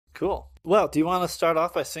Cool. Well, do you want to start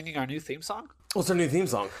off by singing our new theme song? What's our new theme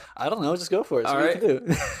song? I don't know. Just go for it. See All what right. you can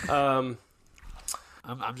do.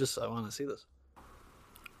 I want to see this.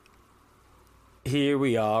 Here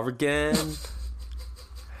we are again.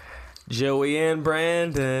 Joey and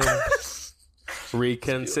Brandon.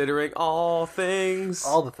 Reconsidering all things.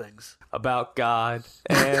 All the things. About God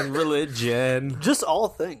and religion. Just all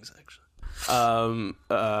things, actually.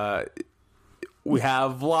 We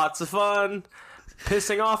have lots of fun.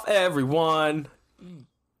 Pissing off everyone.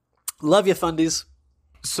 Love you, fundies.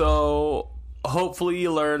 So, hopefully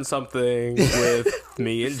you learned something with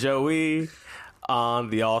me and Joey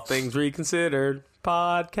on the All Things Reconsidered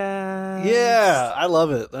podcast. Yeah, I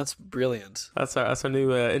love it. That's brilliant. That's our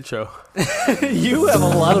new intro. You have a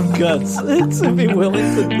lot of guts to be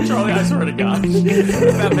willing to... Charlie, I swear to God. If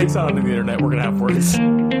that makes it onto the internet, we're going to have words.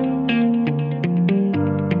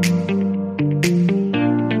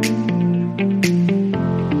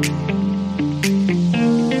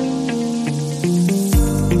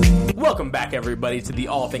 Welcome back, everybody, to the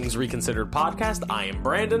All Things Reconsidered podcast. I am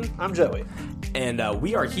Brandon. I'm Joey. And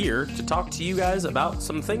we are here to talk to you guys about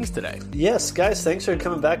some things today. Yes, guys, thanks for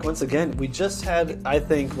coming back once again. We just had, I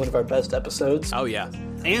think, one of our best episodes. Oh, yeah.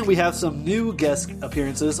 And we have some new guest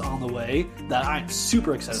appearances on the way that I'm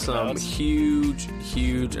super excited about. Some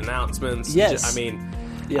huge announcements. Yes. I mean,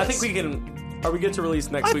 Yes. I think we can... Are we good to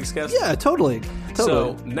release next week's guest? Yeah, totally.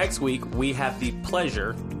 So, next week, we have the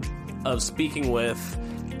pleasure of speaking with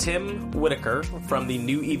Tim Whitaker from the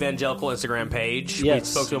New Evangelical Instagram page. Yes. We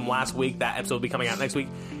spoke to him last week. That episode will be coming out next week.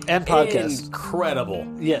 And podcast. Incredible.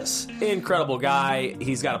 Yes. Incredible guy.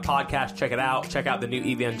 He's got a podcast. Check it out. Check out the New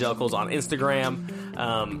Evangelicals on Instagram.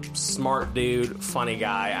 Smart dude. Funny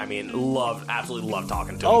guy. I mean, absolutely love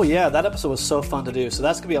talking to him. Oh, yeah, that episode was so fun to do. So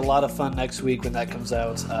that's going to be a lot of fun next week when that comes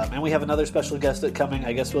out. And we have another special guest coming.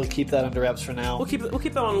 I guess we'll keep that under wraps for now. We'll keep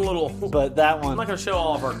that on a little... But that one... I'm not going to show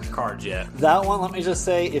all of our cards yet. That one, let me just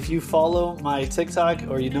say, if you follow my TikTok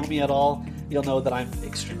or you know me at all, you'll know that I'm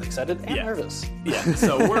extremely excited and nervous. Yeah,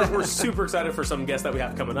 so we're super excited for some guests that we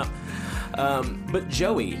have coming up. But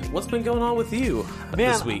Joey, what's been going on with you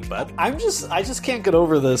this week, bud? I just can't get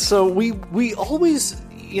over this. So we always,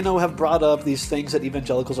 have brought up these things that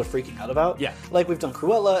evangelicals are freaking out about. Yeah. Like we've done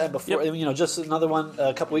Cruella, and before, just another one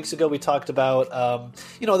a couple weeks ago, we talked about,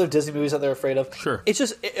 other Disney movies that they're afraid of. Sure. It's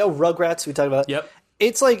just, Rugrats, we talked about that. Yep.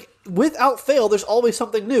 It's like, without fail, there's always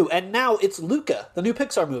something new. And now it's Luca, the new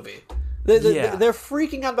Pixar movie. They're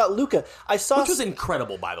freaking out about Luca. Which was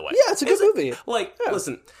incredible, by the way. Yeah, it's a good movie.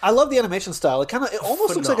 Listen. I love the animation style. It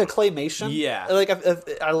almost looks like a claymation. Yeah. Like,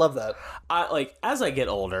 I love that. As I get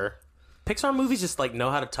older, Pixar movies just, know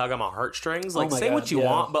how to tug on my heartstrings. Oh my say God, what you yeah,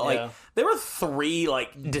 want, but, yeah. there were 3,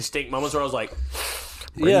 distinct moments where I was like...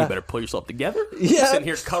 Yeah. You better pull yourself together. Yeah. Sitting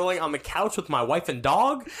here cuddling on the couch with my wife and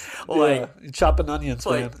dog. Chopping onions,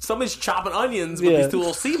 man. Somebody's chopping onions with these 2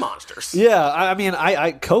 little sea monsters. Yeah, I mean,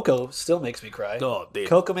 Coco still makes me cry. Oh, dude.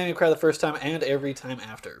 Coco made me cry the first time and every time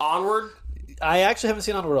after. Onward? I actually haven't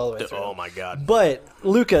seen Onward all the way through. Oh, my God. But,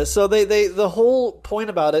 Luca, so the whole point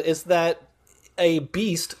about it is that a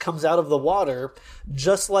beast comes out of the water,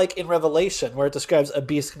 just like in Revelation, where it describes a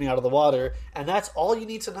beast coming out of the water, and that's all you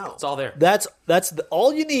need to know. It's all there. That's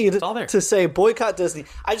all you need all there. to say boycott Disney.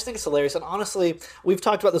 I just think it's hilarious, and honestly, we've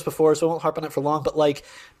talked about this before, so I won't harp on it for long, but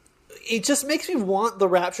it just makes me want the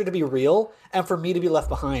rapture to be real and for me to be left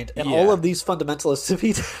behind and all of these fundamentalists to be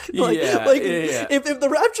if the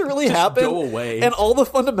rapture really happened go away. and all the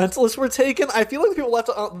fundamentalists were taken, I feel like the people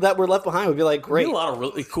that were left behind would be like, great. There'd be a lot of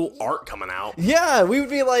really cool art coming out. Yeah, we would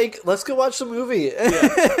be like, let's go watch the movie.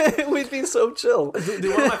 Yeah. We'd be so chill. One of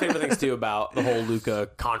my favorite things too about the whole Luca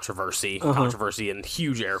controversy and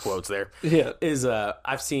huge air quotes there, is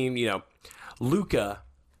I've seen, Luca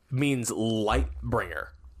means light bringer.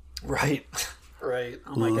 Right.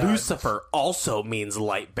 Oh my God. Lucifer also means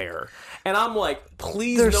light bearer. And I'm like,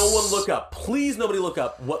 please no one look up. Please nobody look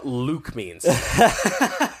up what Luke means.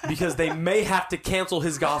 Because they may have to cancel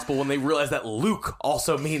his gospel when they realize that Luke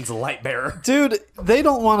also means light bearer. Dude, they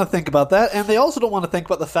don't want to think about that. And they also don't want to think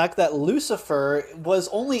about the fact that Lucifer was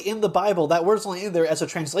only in the Bible. That word's only in there as a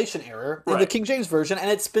translation error in the King James Version. And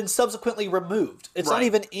it's been subsequently removed. It's not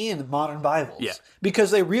even in modern Bibles. Yeah. Because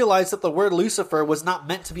they realized that the word Lucifer was not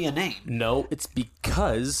meant to be a name. No, it's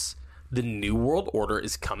because the New World Order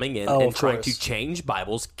is coming in and trying to change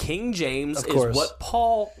Bibles. King James is what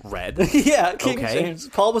Paul read. Yeah, King James.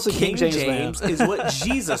 Paul was a King James man. is what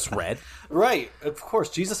Jesus read. Right. Of course,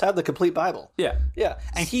 Jesus had the complete Bible. Yeah. Yeah.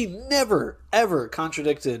 And he never, ever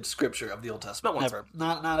contradicted Scripture of the Old Testament. Not once.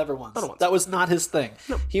 Never. Not ever once. Not once. That was not his thing.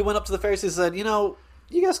 No. He went up to the Pharisees and said,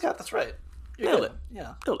 you guys got this right. Nailed it.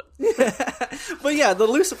 Yeah. Nailed it. But yeah, the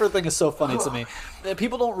Lucifer thing is so funny to me.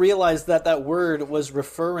 People don't realize that word was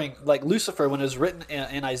referring, like Lucifer, when it was written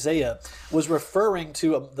in Isaiah, was referring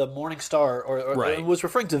to the morning star, or Right. it was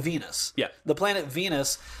referring to Venus. Yeah. The planet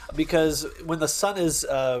Venus, because when the sun is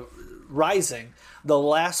rising, the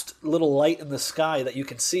last little light in the sky that you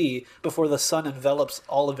can see before the sun envelops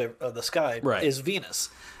all of the sky Right. is Venus.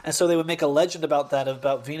 And so they would make a legend about that,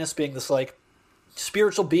 about Venus being this like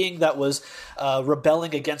spiritual being that was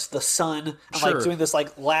rebelling against the sun and Sure. like doing this like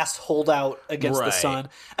last holdout against the Right. sun.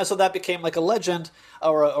 And so that became like a legend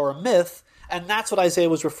or a myth, and that's what Isaiah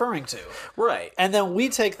was referring to. Right. And then we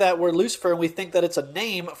take that word Lucifer and we think that it's a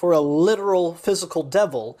name for a literal physical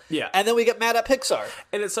devil. Yeah. And then we get mad at Pixar.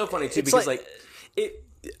 And it's so funny too It's because like-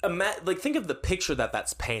 think of the picture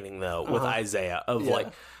that's painting though with Isaiah of Yeah. like,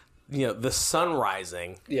 you know, the sun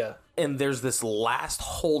rising. Yeah. And there's this last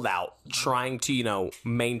holdout trying to, you know,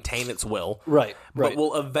 maintain its will. Right. But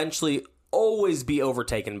will eventually always be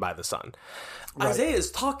overtaken by the sun. Isaiah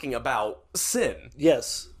is talking about sin.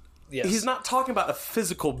 Yes. Yes. He's not talking about a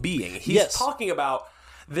physical being. He's Yes. talking about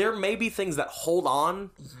there may be things that hold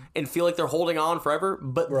on and feel like they're holding on forever,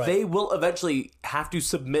 but Right. they will eventually have to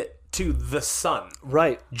submit to the Son,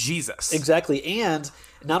 Right. Jesus. Exactly. And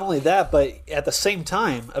not only that, but at the same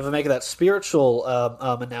time, of making that spiritual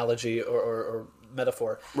analogy or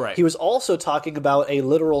metaphor, Right. he was also talking about a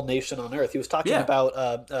literal nation on earth. He was talking Yeah.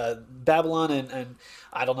 about Babylon and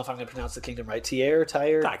I don't know if I'm going to pronounce the kingdom right.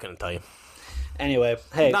 Tyre? I couldn't tell you. Anyway,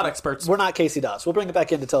 hey. Not experts. We're not Casey Doss. We'll bring it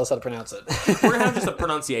back in to tell us how to pronounce it. We're going to have just a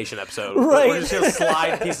pronunciation episode. Right. We're just going to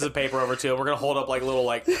slide pieces of paper over to him. We're going to hold up like little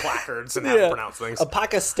like placards and have to pronounce things.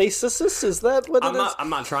 Apocastasis? Is that what it is? I'm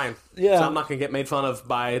not trying. Yeah. So I'm not going to get made fun of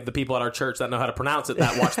by the people at our church that know how to pronounce it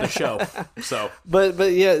that watch the show. So But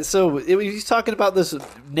yeah, so he's talking about this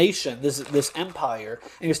nation, this empire,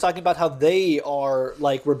 and he was talking about how they are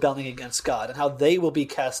like rebelling against God and how they will be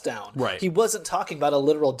cast down. Right. He wasn't talking about a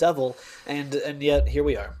literal devil, and yet here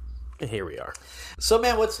we are. here we are. So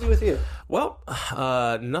man, what's new with you? Well,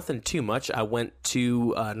 nothing too much. I went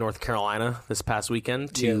to North Carolina this past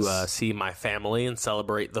weekend to Yes. see my family and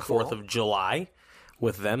celebrate the 4th of July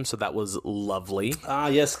with them. So that was lovely. Ah,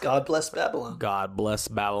 yes, God bless Babylon. God bless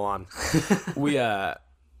Babylon.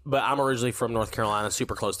 But I'm originally from North Carolina,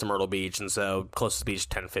 super close to Myrtle Beach, and so close to the beach,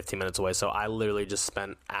 10, 15 minutes away. So I literally just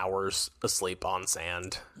spent hours asleep on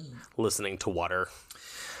sand, listening to water.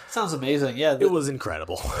 Sounds amazing. Yeah, It was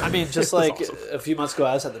incredible. I mean, just It was like awesome. a few months ago,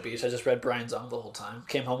 I was at the beach. I just read Brian Zong the whole time.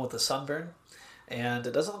 Came home with a sunburn, and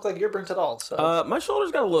it doesn't look like you're burnt at all. So My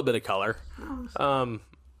shoulders got a little bit of color,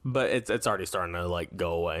 but it's already starting to like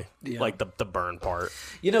go away, like the burn part.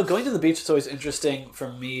 you know, going to the beach is always interesting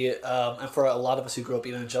for me and for a lot of us who grew up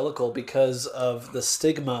evangelical because of the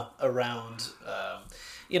stigma around,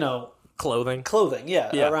 Clothing.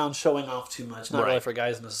 Yeah, around showing off too much. Not really Right. for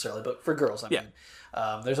guys necessarily, but for girls. I Yeah.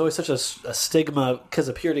 mean, there's always such a stigma because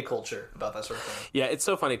of purity culture about that sort of thing. Yeah, it's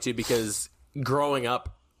so funny too because growing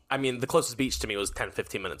up, I mean, the closest beach to me was 10,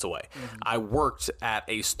 15 minutes away. I worked at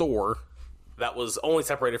a store that was only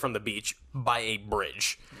separated from the beach by a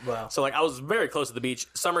bridge. Wow. So like I was very close to the beach.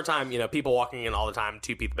 Summertime, you know, people walking in all the time,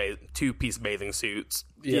 two-piece bathing suits,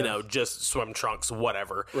 Yeah. you know, just swim trunks,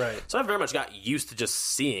 whatever. Right. So I very much got used to just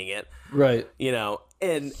seeing it. Right. You know,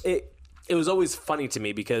 and it was always funny to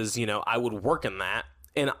me because, you know, I would work in that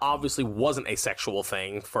and obviously wasn't a sexual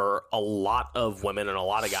thing for a lot of women and a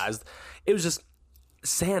lot of guys. It was just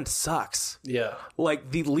sand sucks. Yeah. Like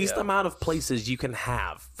the least amount of places you can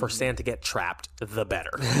have for sand to get trapped, the better.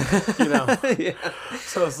 You know?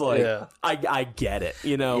 So it's like, Yeah. I get it.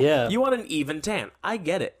 You know? Yeah. You want an even tan. I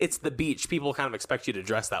get it. It's the beach. People kind of expect you to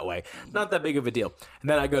dress that way. Not that big of a deal. And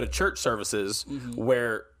then I go to church services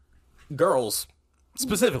where girls,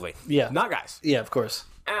 specifically, not guys, Yeah, of course.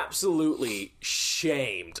 absolutely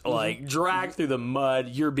shamed, like dragged through the mud.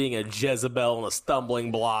 You're being a Jezebel and a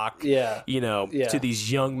stumbling block. Yeah. You know, Yeah. to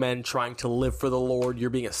these young men trying to live for the Lord, you're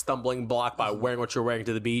being a stumbling block by wearing what you're wearing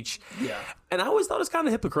to the beach. Yeah. And I always thought it was kind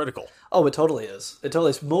of hypocritical. Oh, it totally is. It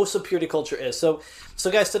totally is. Most of purity culture is. So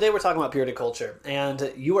guys, today we're talking about purity culture,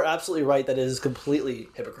 and you are absolutely right that it is completely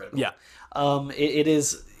hypocritical. Yeah. It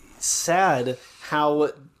is sad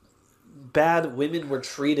how bad women were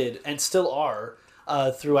treated and still are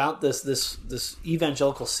throughout this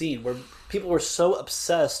evangelical scene, where people were so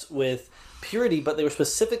obsessed with purity, but they were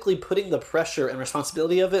specifically putting the pressure and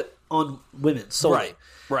responsibility of it on women solely.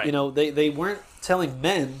 Right. You know, they weren't telling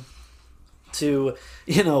men to,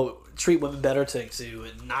 you know, treat women better, to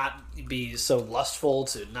not be so lustful,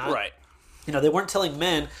 to not Right. They weren't telling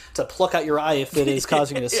men to pluck out your eye if it is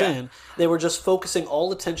causing you to sin. They were just focusing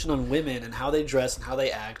all attention on women and how they dress and how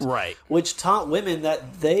they act. Right. Which taught women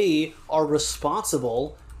that they are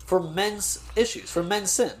responsible for men's issues, for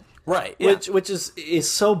men's sin. Right. Yeah. Which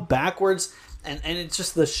is so backwards, and it's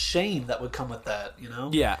just the shame that would come with that,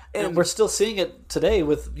 Yeah. And we're still seeing it today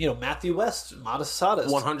with, Matthew West, Modest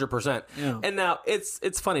Sadist. 100%. Yeah. And now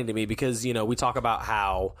it's funny to me because, we talk about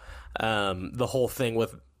how the whole thing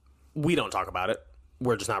with, we don't talk about it.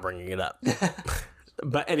 We're just not bringing it up.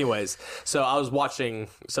 But anyways, so I was watching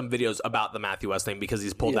some videos about the Matthew West thing because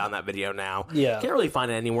he's pulled down that video now. Yeah. Can't really find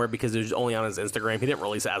it anywhere because it was only on his Instagram. He didn't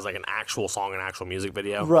release it as like an actual song, an actual music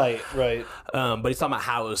video. Right. But he's talking about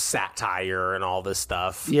how it was satire and all this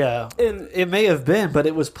stuff. Yeah. And it may have been, but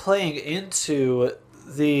it was playing into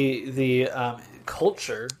the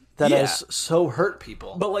culture that has so hurt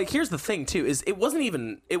people. But like, here's the thing too: is it wasn't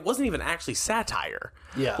even actually satire.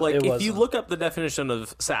 Yeah, like it if you wasn't. look up the definition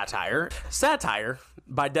of satire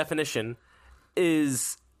by definition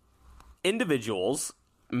is individuals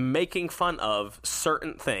making fun of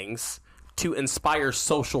certain things to inspire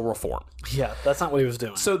social reform. Yeah, that's not what he was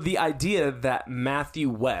doing. So the idea that Matthew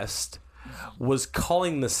West was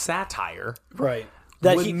calling the satire Right.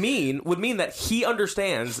 would mean that he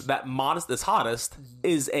understands that Modest is Hottest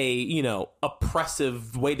is a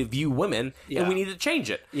oppressive way to view women, and we need to change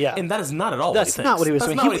it. Yeah. And that is not at all. That's what he not what he was That's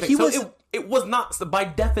doing. not what He thinks. was- It was not, by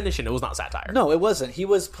definition, it was not satire. No, it wasn't. He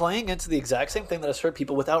was playing into the exact same thing that has hurt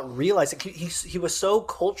people without realizing. He was so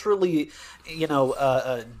culturally,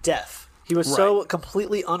 deaf. He was so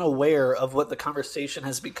completely unaware of what the conversation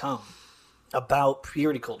has become about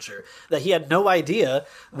purity culture that he had no idea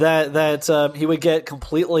that he would get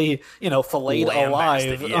completely filleted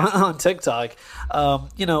alive on TikTok.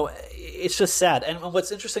 It's just sad. And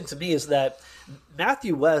what's interesting to me is that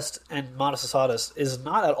Matthew West and Modest as Hottest is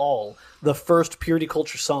not at all the first purity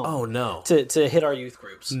culture song. Oh, no. To hit our youth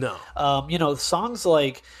groups. No. Songs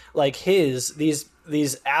like his,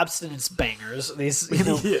 these abstinence bangers, these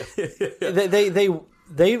they've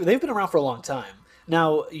been around for a long time.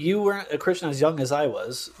 Now, you weren't a Christian as young as I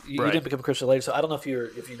was. You didn't become a Christian later, so I don't know if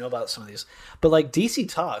you know about some of these. But like DC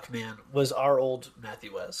Talk, man, was our old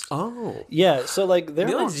Matthew West. Oh, yeah. So like the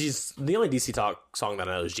only DC Talk song that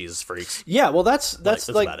I know is Jesus Freaks. Yeah, well, that's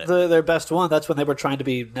about their best one. That's when they were trying to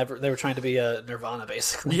be Nirvana,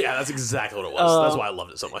 basically. Yeah, that's exactly what it was. That's why I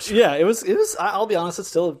loved it so much. Yeah, it was. I'll be honest, it's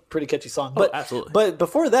still a pretty catchy song. But absolutely. But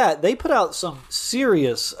before that, they put out some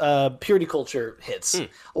serious purity culture hits.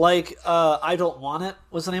 Like "I Don't Want It"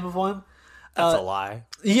 was the name of one. That's a lie.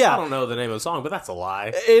 Yeah. I don't know the name of the song, but that's a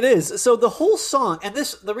lie. It is. So the whole song, and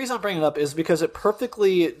the reason I'm bringing it up is because it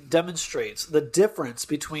perfectly demonstrates the difference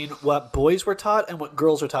between what boys were taught and what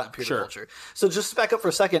girls were taught in purity culture. So just to back up for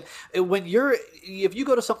a second, if you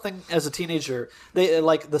go to something as a teenager, they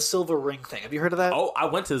like the silver ring thing. Have you heard of that? Oh, I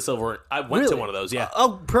went to to one of those. Yeah.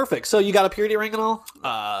 Perfect. So you got a purity ring and all?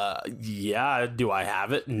 Yeah. Do I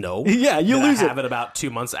have it? No. Yeah, you Did lose I have it about 2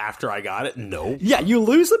 months after I got it? No. Yeah, you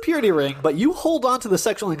lose the purity ring, but you hold on to the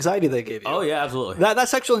sexual anxiety they gave you. Oh yeah, absolutely. That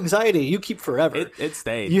sexual anxiety you keep forever. It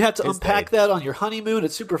stayed. You have to unpack that on your honeymoon.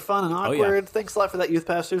 It's super fun and awkward. Oh, yeah. Thanks a lot for that, youth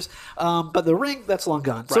pastors. But the ring, that's long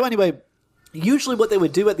gone. Right. So anyway, usually what they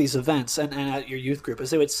would do at these events and at your youth group is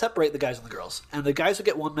they would separate the guys and the girls. And the guys would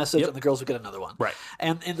get one message and the girls would get another one. Right.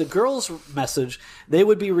 And in the girls' message, they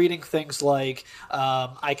would be reading things like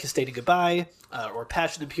I Kissed Dating Goodbye or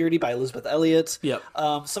Passion and Purity by Elizabeth Elliot. Yep.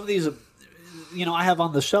 Some of these... I have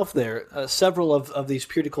on the shelf there several of these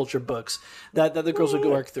purity culture books that the girls would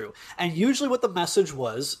work through. And usually what the message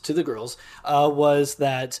was to the girls was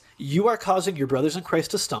that you are causing your brothers in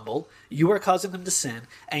Christ to stumble, you are causing them to sin,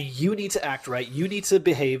 and you need to act right, you need to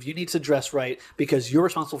behave, you need to dress right because you're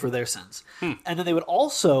responsible for their sins. And then they would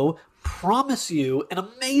also promise you an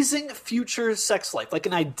amazing future sex life, like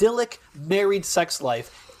an idyllic married sex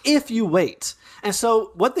life, if you wait. And so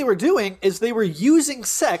what they were doing is they were using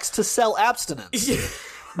sex to sell abstinence.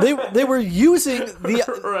 They were using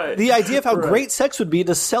the idea of how great sex would be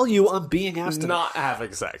to sell you on being abstinent. Not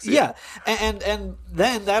having sex. Yeah. And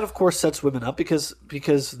then that, of course, sets women up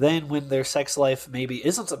because then when their sex life maybe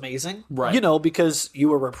isn't amazing, because you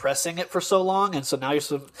were repressing it for so long, and so now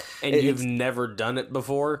you've never done it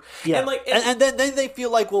before. Yeah. And then they feel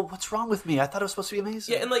like, well, what's wrong with me? I thought it was supposed to be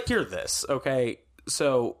amazing. Yeah, and hear this, okay?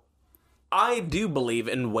 So I do believe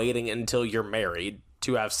in waiting until you're married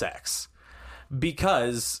to have sex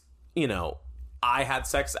because, I had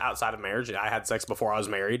sex outside of marriage. I had sex before I was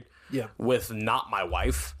married with not my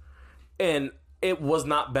wife. And it was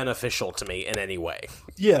not beneficial to me in any way.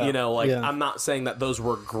 Yeah. You know, like, yeah. I'm not saying that those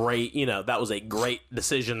were great, you know, that was a great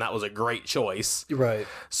decision, that was a great choice. Right.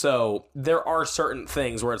 So there are certain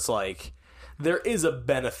things where it's like, there is a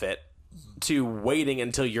benefit to waiting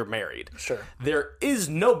until you're married. Sure. There is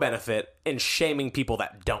no benefit in shaming people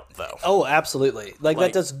that don't, though. Oh, absolutely. Like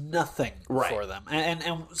that does nothing for them. And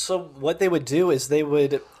so what they would do is they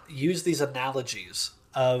would use these analogies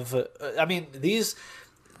of, I mean, these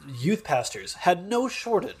youth pastors had no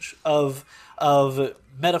shortage of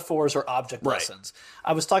metaphors or object lessons.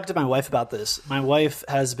 I was talking to my wife about this. My wife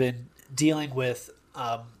has been dealing with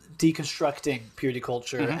deconstructing purity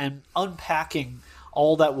culture and unpacking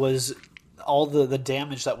all the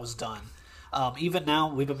damage that was done. Even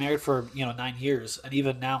now, we've been married for 9 years, and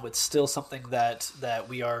even now, it's still something that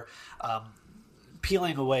we are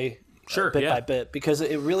peeling away bit by bit, because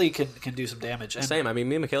it really can do some damage. And, same. I mean,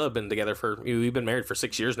 me and Michaela have been together we've been married for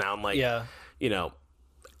 6 years now. I'm like, you know,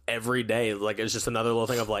 every day, like, it's just another little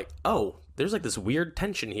thing of like, oh, there's like this weird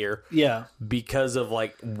tension here. Yeah. Because of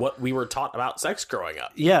like what we were taught about sex growing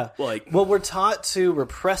up. Yeah. Like, well, we're taught to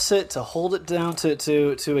repress it, to hold it down,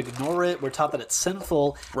 to ignore it. We're taught that it's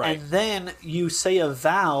sinful. Right. And then you say a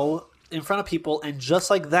vow in front of people, and just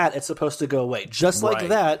like that, it's supposed to go away. Just like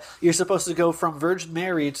that, you're supposed to go from Virgin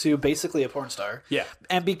Mary to basically a porn star. Yeah.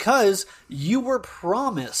 And because you were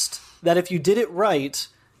promised that if you did it right,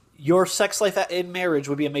 your sex life in marriage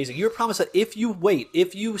would be amazing. You were promised that if you wait,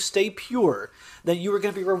 if you stay pure, then you were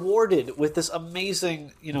going to be rewarded with this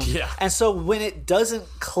amazing, Yeah. And so when it doesn't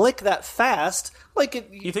click that fast, like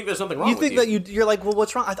you think there's something wrong. You think that you're like, well,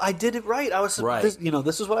 what's wrong? I did it right. I was right.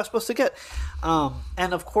 This is what I'm supposed to get.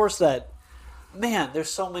 And of course that. Man, there's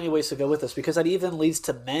so many ways to go with this, because that even leads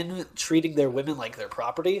to men treating their women like their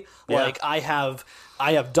property. Yeah. Like, I have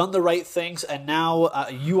done the right things, and now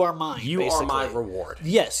you are mine. You basically. are my reward.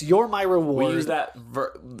 Yes, you're my reward. We use that.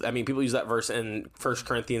 People use that verse in 1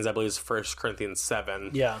 Corinthians. I believe it's 1 Corinthians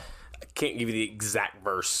 7. Yeah. I can't give you the exact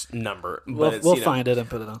verse number, but we'll find it and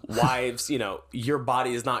put it on. Wives, your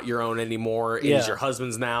body is not your own anymore. It is your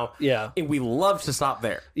husband's now. Yeah. And we love to stop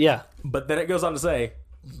there. Yeah. But then it goes on to say,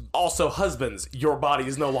 also, husbands, your body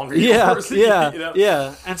is no longer yours.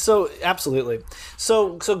 Yeah. And so, absolutely.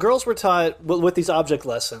 So girls were taught with these object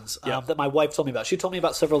lessons that my wife told me about. She told me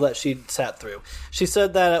about several that she sat through. She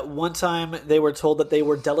said that at one time they were told that they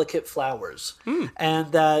were delicate flowers,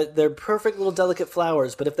 and that they're perfect little delicate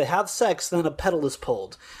flowers, but if they have sex, then a petal is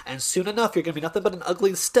pulled. And soon enough, you're going to be nothing but an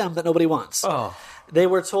ugly stem that nobody wants. Oh. They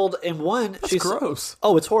were told in one... That's gross.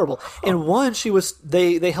 Oh, it's horrible. In one,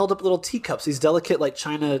 they held up little teacups, these delicate, like,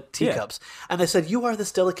 china teacups. Yeah. And they said, you are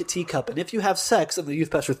this delicate teacup, and if you have sex... And the youth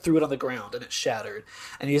pastor threw it on the ground, and it shattered.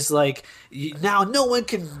 And he's like, now no one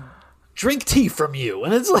can drink tea from you.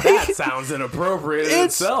 And it's like... That sounds inappropriate in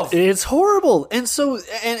itself. It's horrible. And so...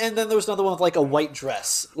 And then there was another one with, like, a white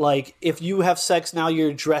dress. Like, if you have sex, now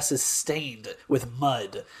your dress is stained with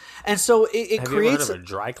mud. And so it Have creates... you ever heard of a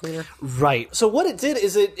dry cleaner? Right. So what it did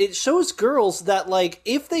is it shows girls that, like,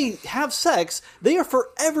 if they have sex, they are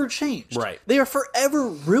forever changed. Right. They are forever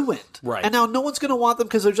ruined. Right. And now no one's going to want them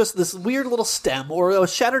because they're just this weird little stem or a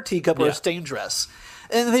shattered teacup or a stained dress.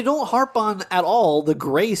 And they don't harp on at all the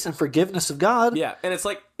grace and forgiveness of God. Yeah, and it's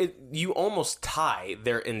like you almost tie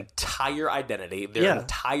their entire identity, their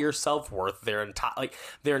entire self-worth, their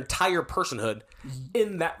entire personhood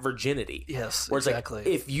in that virginity. Yes, where it's exactly. like,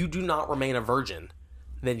 if you do not remain a virgin,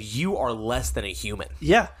 then you are less than a human.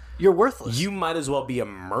 Yeah, you're worthless. You might as well be a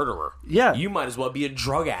murderer. Yeah. You might as well be a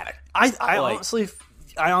drug addict. I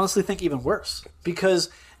honestly think even worse, because...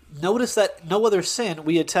 Notice that no other sin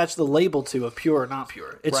we attach the label to of pure or not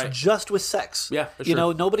pure. It's just with sex. Yeah, that's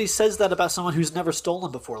true. Nobody says that about someone who's never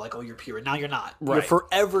stolen before. Like, oh, you're pure. Now you're not. Right. You're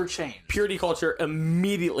forever changed. Purity culture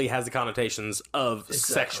immediately has the connotations of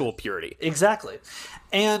sexual purity. Exactly.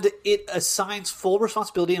 And it assigns full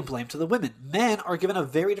responsibility and blame to the women. Men are given a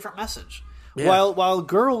very different message. Yeah. While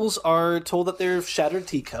girls are told that they're shattered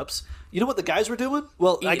teacups, you know what the guys were doing?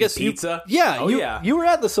 Well, Eating I guess pizza. You were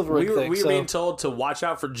at the Silver Ring thing. We were being told to watch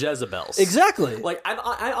out for Jezebels. Exactly. Like,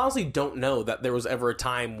 I honestly don't know that there was ever a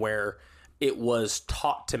time where it was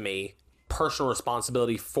taught to me personal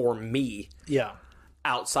responsibility for me. Yeah.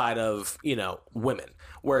 Outside of women,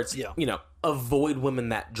 where it's avoid women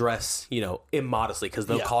that dress immodestly because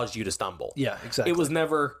they'll cause you to stumble. Yeah, exactly. It was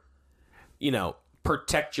never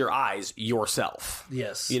protect your eyes yourself.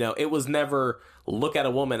 Yes. It was never look at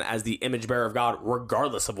a woman as the image bearer of God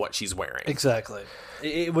regardless of what she's wearing. Exactly.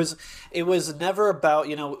 It was never about,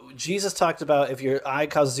 Jesus talked about if your eye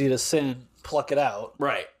causes you to sin, pluck it out.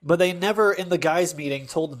 Right. But they never, in the guys' meeting,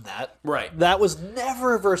 told them that. Right. That was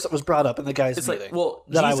never a verse that was brought up in the guys' meeting. Like, well,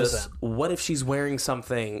 that Jesus, I was in. what if she's wearing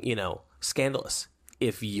something, scandalous?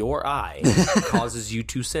 If your eye causes you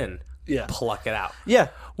to sin, Yeah. pluck it out. Yeah.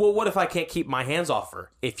 Well, what if I can't keep my hands off her?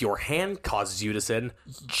 If your hand causes you to sin,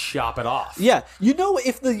 chop it off. Yeah.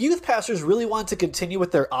 If the youth pastors really wanted to continue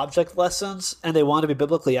with their object lessons and they wanted to be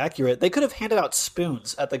biblically accurate, they could have handed out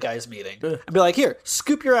spoons at the guys' meeting and be like, here,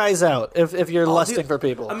 scoop your eyes out if you're lusting for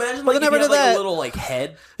people. Imagine but like, they if never you did had, that. a little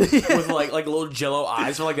head with like little jello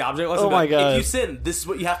eyes for like the object lesson. Oh my God. If you sin, this is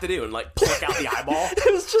what you have to do, and like pluck out the eyeball.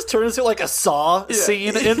 It was just turned into like a Saw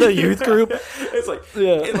scene in the youth group. It's like,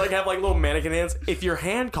 and like have like little mannequin hands. If your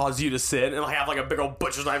hand causes you to sin, and like have like a big old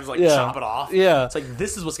butcher's knife, like chop it off. Yeah, it's like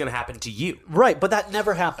this is what's going to happen to you. Right, but that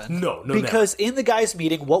never happened. No, because in the guys'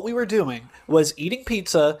 meeting, what we were doing was eating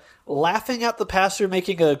pizza, laughing at the pastor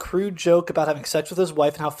making a crude joke about having sex with his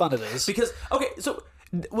wife and how fun it is. Because so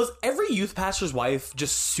was every youth pastor's wife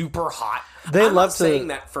just super hot? They I'm love not saying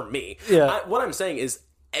that for me. Yeah, what I'm saying is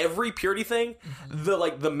every purity thing,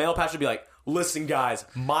 the male pastor would be like, listen, guys,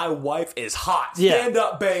 my wife is hot. Stand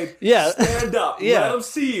up, babe. Yeah. Stand up. Let them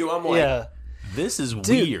see you. I'm like, this is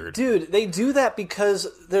weird. Dude, they do that because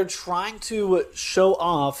they're trying to show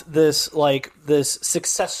off this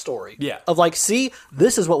success story. Yeah. Of like, see,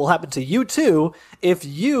 this is what will happen to you too if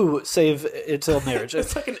you save it till marriage.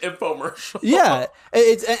 It's like an infomercial. Yeah.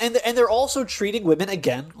 And they're also treating women,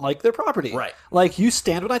 again, like their property. Right. Like, you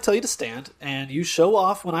stand when I tell you to stand, and you show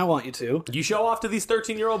off when I want you to. You show off to these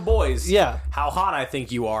 13-year-old boys how hot I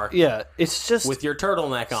think you are. Yeah. It's just... with your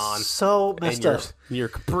turtleneck on. So messed and up. Your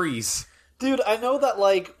capris. Dude, I know that,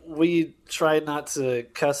 like, we try not to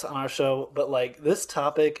cuss on our show, but, like, this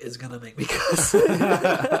topic is going to make me cuss.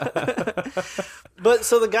 But,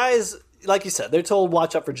 so the guys, like you said, they're told,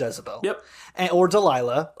 watch out for Jezebel. Yep. Or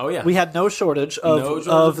Delilah. Oh, yeah. We had no shortage of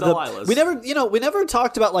Delilahs. We never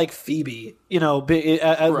talked about, like, Phoebe, one of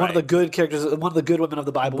the good characters, one of the good women of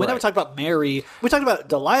the Bible. We never talked about Mary. We talked about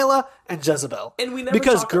Delilah and Jezebel. And we never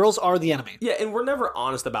because girls are the enemy. Yeah, and we're never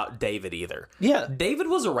honest about David either. Yeah. David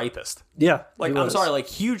was a rapist. Yeah. Like, I'm sorry, like,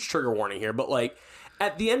 huge trigger warning here, but, like,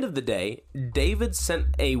 at the end of the day, David sent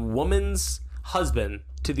a woman's husband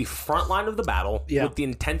to the front line of the battle with the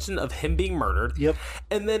intention of him being murdered. Yep.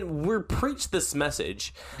 And then we're preached this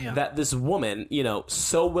message that this woman,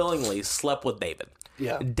 so willingly slept with David.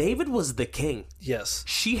 Yeah. David was the king. Yes.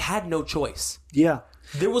 She had no choice. Yeah.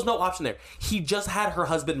 There was no option there. He just had her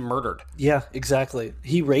husband murdered. Yeah, exactly.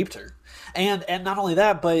 He raped her. And not only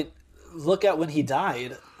that, but look at when he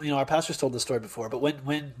died. Our pastors told this story before, but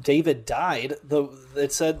when David died,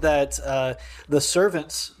 it said that the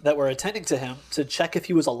servants that were attending to him to check if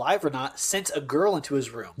he was alive or not sent a girl into his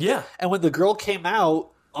room. Yeah. And when the girl came out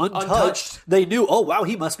untouched, they knew, oh, wow,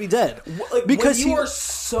 he must be dead. Because you are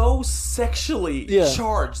so sexually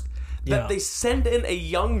charged that they send in a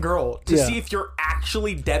young girl to see if you're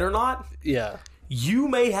actually dead or not. Yeah. You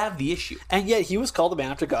may have the issue. And yet he was called a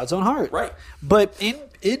man after God's own heart. Right. But in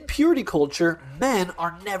purity culture, men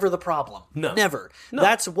are never the problem. No. Never. No.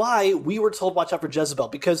 That's why we were told watch out for Jezebel,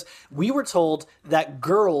 because we were told that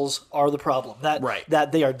girls are the problem.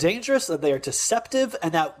 That they are dangerous, that they are deceptive,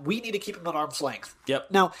 and that we need to keep them at arm's length.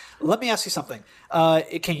 Yep. Now, let me ask you something.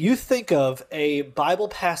 Can you think of a Bible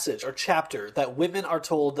passage or chapter that women are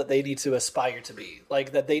told that they need to aspire to be?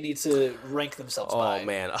 Like, that they need to rank themselves by? Oh,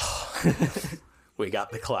 man. We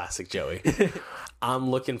got the classic, Joey.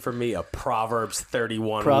 I'm looking for me a Proverbs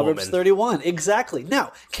 31 Proverbs woman. 31, exactly.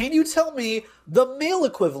 Now, can you tell me the male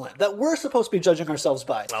equivalent that we're supposed to be judging ourselves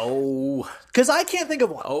by? Oh. Because I can't think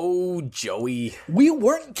of one. Oh, Joey. We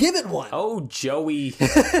weren't given one. Oh, Joey.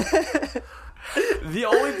 The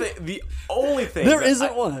only thing there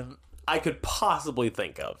isn't one I could possibly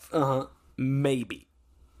think of, maybe,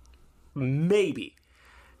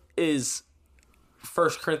 is 1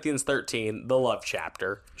 Corinthians 13, the love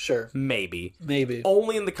chapter. Sure. Maybe.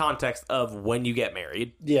 Only in the context of when you get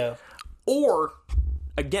married. Yeah. Or,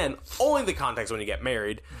 again, only in the context when you get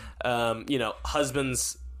married.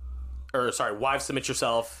 Wives submit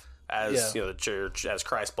yourself as the church, as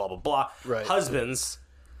Christ, blah, blah, blah. Right. Husbands,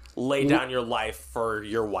 lay down your life for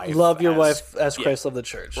your wife. Love your wife as Christ loved the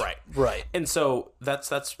church. Right. Right. And so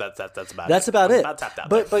that's about it. That's about it. About tapped out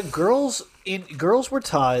but girls girls were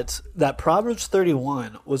taught that Proverbs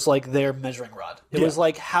 31 was like their measuring rod. It was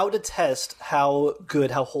like how to test how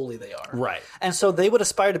good, how holy they are. Right. And so they would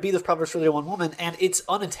aspire to be this Proverbs 31 woman, and it's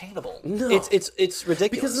unattainable. No. It's ridiculous.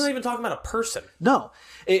 Because it's not even talking about a person. No.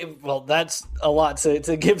 Well, that's a lot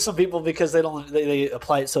to give some people because they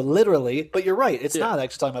apply it so literally. But you're right; it's not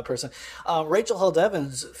actually talking about a person. Rachel Held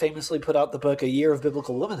Evans famously put out the book "A Year of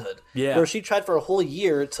Biblical Womanhood," where she tried for a whole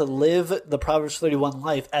year to live the Proverbs 31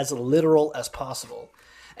 life as literal as possible.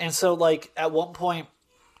 And so, like at one point.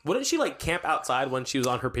 Wouldn't she like camp outside when she was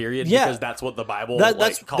on her period? Yeah. Because that's what the Bible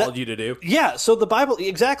called you to do. Yeah. So the Bible,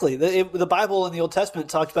 exactly. The Bible in the Old Testament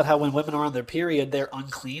talked about how when women are on their period, they're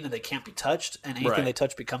unclean and they can't be touched, and anything they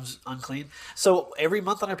touch becomes unclean. So every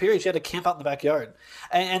month on her period, she had to camp out in the backyard.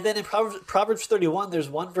 And then in Proverbs 31, there's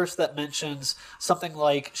one verse that mentions something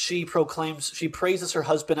like she praises her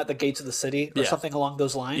husband at the gates of the city, or something along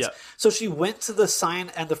those lines. Yeah. So she went to the sign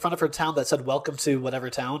at the front of her town that said "Welcome to whatever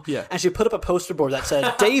town," and she put up a poster board that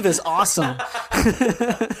said Dave is awesome.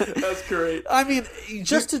 That's great. I mean,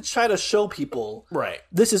 just to try to show people,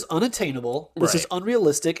 this is unattainable. This is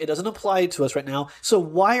unrealistic. It doesn't apply to us right now. So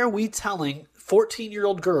why are we telling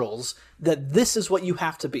 14-year-old girls that this is what you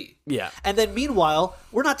have to be? Yeah. And then meanwhile,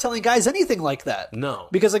 we're not telling guys anything like that. No.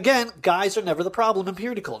 Because again, guys are never the problem in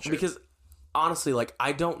purity culture. Because honestly, like,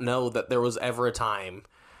 I don't know that there was ever a time,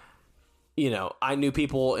 I knew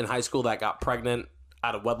people in high school that got pregnant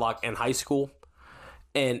out of wedlock in high school.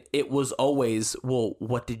 And it was always, well,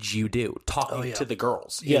 what did you do? Talking to the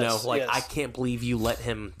girls. I can't believe you let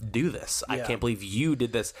him do this. I can't believe you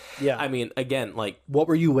did this. Yeah. I mean, again, like... What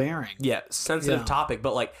were you wearing? Yeah, sensitive topic.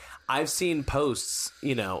 But, like, I've seen posts,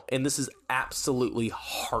 and this is absolutely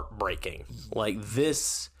heartbreaking. Like,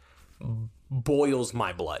 this boils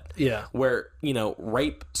my blood. Yeah. Where,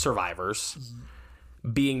 rape survivors...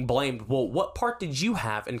 being blamed. Well, what part did you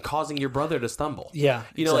have in causing your brother to stumble? Yeah,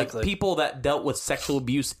 exactly. Like people that dealt with sexual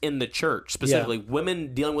abuse in the church, specifically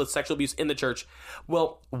women dealing with sexual abuse in the church.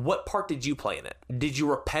 Well, what part did you play in it? Did you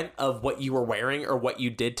repent of what you were wearing or what you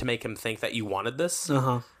did to make him think that you wanted this?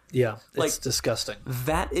 Yeah, like, it's disgusting.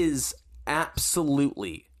 That is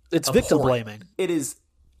absolutely it's victim blaming. It is.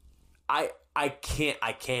 I can't.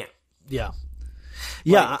 Yeah.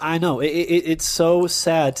 Yeah, I know. It's so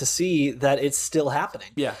sad to see that it's still happening.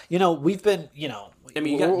 Yeah. We've been, I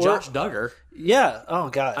mean, you got Josh Duggar. Yeah. Oh,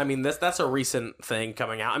 God. I mean, that's a recent thing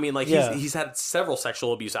coming out. I mean, like, he's had several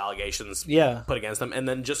sexual abuse allegations put against him, and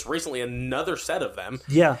then just recently another set of them.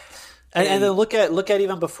 Yeah. And then look at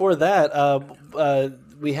even before that,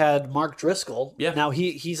 we had Mark Driscoll. Yeah. Now,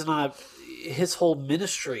 he's not... His whole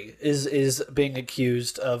ministry is being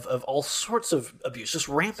accused of all sorts of abuse, just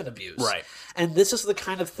rampant abuse. Right. And this is the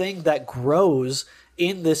kind of thing that grows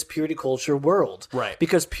in this purity culture world. Right.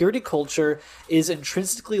 Because purity culture is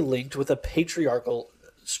intrinsically linked with a patriarchal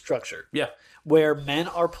structure. Yeah. Where men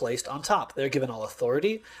are placed on top. They're given all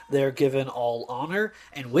authority, they're given all honor,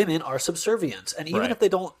 and women are subservient. And even if they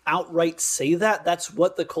don't outright say that, that's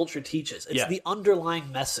what the culture teaches. It's the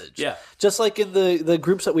underlying message. Yeah. Just like in the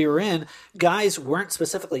groups that we were in, guys weren't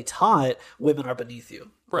specifically taught women are beneath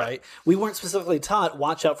you. Right? We weren't specifically taught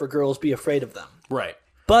watch out for girls, be afraid of them. Right.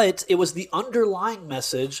 But it was the underlying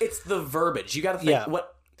message. It's the verbiage. You got to think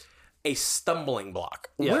what a stumbling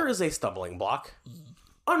block. Yeah. Where is a stumbling block?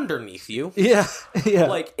 Underneath you. Yeah.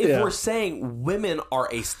 Like, if we're saying women are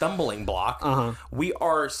a stumbling block, we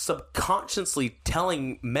are subconsciously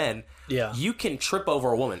telling men, you can trip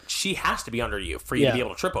over a woman. She has to be under you for you to be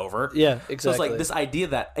able to trip over. Yeah, exactly. So it's like this idea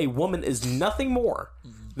that a woman is nothing more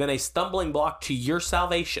than a stumbling block to your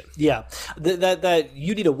salvation. Yeah. That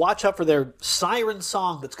you need to watch out for their siren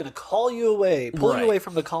song that's going to call you away, pull you away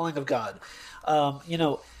from the calling of God.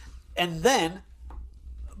 And then...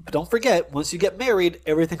 But don't forget, once you get married,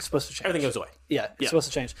 everything's supposed to change. Everything goes away. Yeah, it's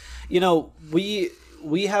supposed to change.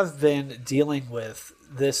 We have been dealing with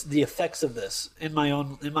the effects of this in my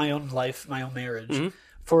own life, my own marriage,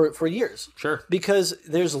 for years. Sure. Because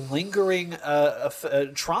there's lingering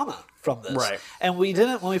trauma from this. Right. And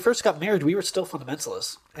when we first got married, we were still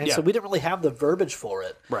fundamentalists. And so we didn't really have the verbiage for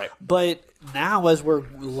it. Right. But now as we're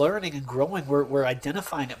learning and growing, we're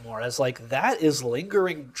identifying it more as like that is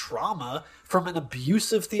lingering trauma from an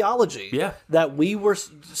abusive theology that we were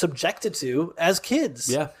subjected to as kids.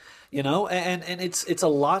 Yeah. And it's a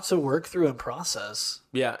lot to work through and process.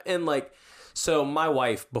 Yeah. And like, so my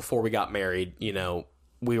wife, before we got married,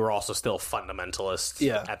 we were also still fundamentalists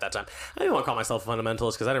at that time. I didn't want to call myself a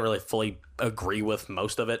fundamentalist because I didn't really fully agree with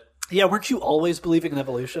most of it. Yeah, weren't you always believing in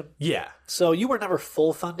evolution? Yeah. So you were never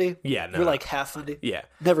full fundy? Yeah, no. You're like half fundy? Yeah.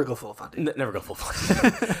 Never go full fundy. Never go full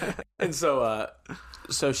fundy.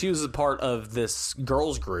 And so she was a part of this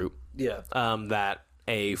girls group. Yeah. That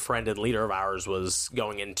a friend and leader of ours was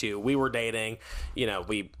going into. We were dating.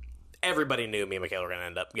 Everybody knew me and Michaela were going to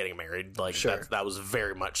end up getting married. Like, Sure. that was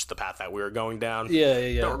very much the path that we were going down.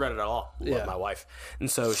 Yeah. Don't regret it at all. Love my wife. And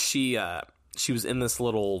so she was in this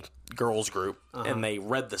little girls group, and they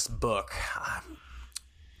read this book.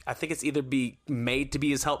 I think it's either made to be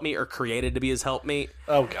his helpmeet or created to be his helpmeet.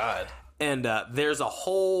 Oh, God. And there's a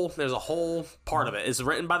whole part of it. It's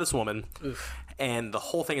written by this woman. Oof. And the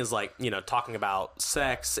whole thing is like, talking about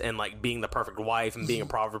sex and like being the perfect wife and being a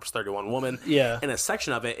Proverbs 31 woman. Yeah. And a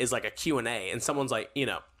section of it is like a Q&A. And someone's like,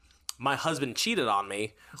 my husband cheated on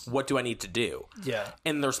me. What do I need to do? Yeah.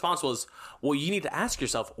 And the response was, well, you need to ask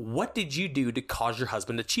yourself, what did you do to cause your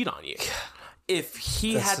husband to cheat on you? If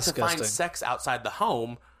he That's had disgusting. to find sex outside the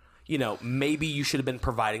home, maybe you should have been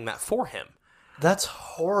providing that for him. That's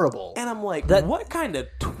horrible. And I'm like, what kind of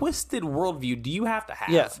twisted worldview do you have to have?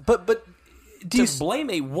 Yeah, but do to blame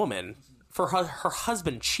a woman for her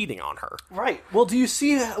husband cheating on her. Right. Well, do you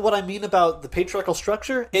see what I mean about the patriarchal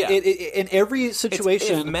structure? Yeah. In every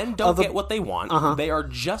situation, if men don't get what they want, they are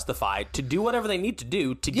justified to do whatever they need to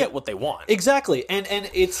do to get what they want. Exactly. And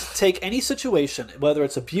it's take any situation, whether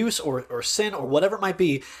it's abuse or sin or whatever it might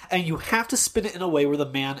be, and you have to spin it in a way where the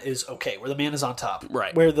man is okay, where the man is on top.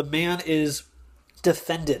 Right. Where the man is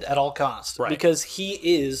defended at all costs. Right. Because he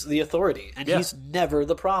is the authority, and he's never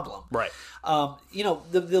the problem. Right.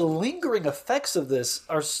 The lingering effects of this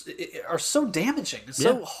are so damaging. It's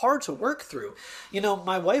so hard to work through.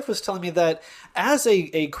 My wife was telling me that as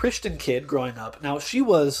a Christian kid growing up, now she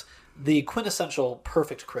was the quintessential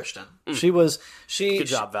perfect Christian. Good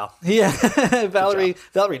job, Val. Yeah, Valerie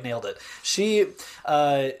nailed it. She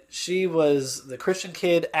was the Christian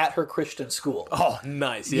kid at her Christian school. Oh,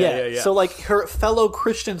 nice. Yeah. So like her fellow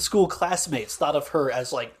Christian school classmates thought of her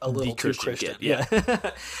as like a little too Christian. Yeah.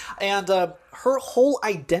 And her whole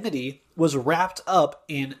identity was wrapped up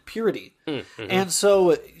in purity. Mm-hmm. And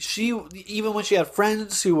so she, even when she had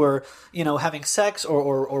friends who were, having sex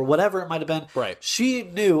or whatever it might have been, right. She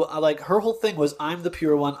knew, like, her whole thing was, I'm the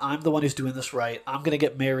pure one. I'm the one who's doing this right. I'm going to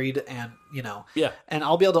get married and, and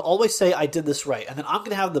I'll be able to always say I did this right. And then I'm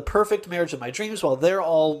going to have the perfect marriage of my dreams while they're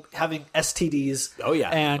all having STDs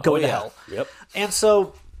and going to hell. Yep. And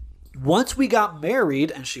so once we got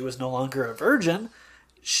married and she was no longer a virgin,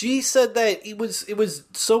 she said that it was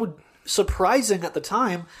so surprising at the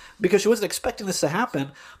time because she wasn't expecting this to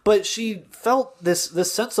happen, but she felt this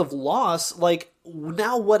sense of loss, like,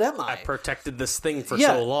 now what am I? I protected this thing for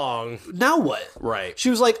so long. Now what? Right. She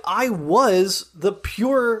was like, I was the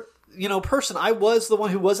pure, person. I was the one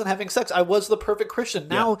who wasn't having sex. I was the perfect Christian.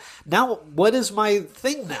 Now what is my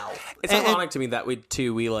thing now? It's ironic to me that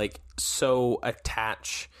we like so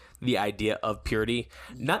attach the idea of purity,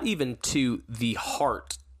 not even to the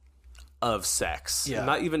heart of sex,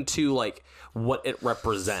 not even to like what it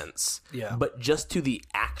represents, but just to the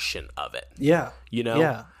action of it. Yeah.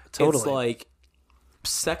 Yeah, totally. It's like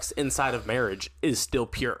sex inside of marriage is still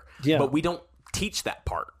pure, but we don't teach that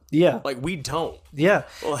part. Yeah. Like we don't. Yeah.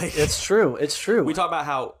 Like it's true. We talk about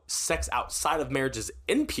how sex outside of marriage is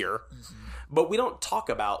impure, but we don't talk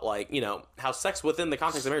about like, how sex within the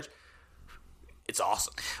context of marriage, it's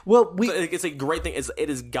awesome. Well, it's a great thing. It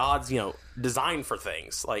is God's, design for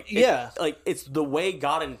things. Like, it's the way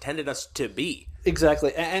God intended us to be.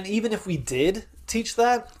 Exactly. And even if we did teach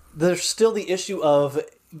that, there's still the issue of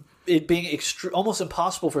it being almost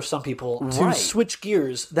impossible for some people to switch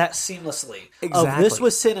gears that seamlessly. Exactly. This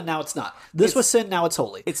was sin and now it's not. This was sin, now it's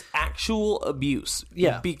holy. It's actual abuse.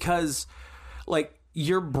 Yeah. Because, like,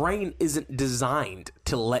 your brain isn't designed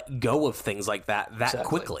to let go of things like that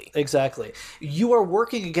quickly. Exactly. You are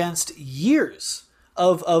working against years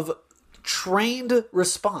of trained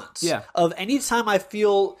response. Yeah. Of anytime I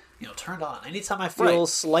feel, turned on, anytime I feel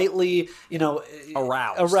slightly,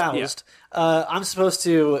 aroused, I'm supposed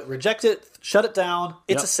to reject it, shut it down.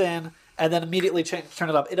 It's a sin. And then immediately turn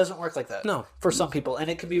it up. It doesn't work like that. No. For some people, and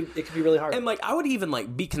it can be really hard. And like, I would even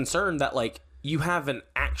like be concerned that like you have an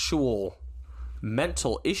actual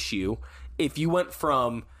mental issue if you went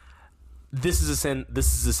from this is a sin,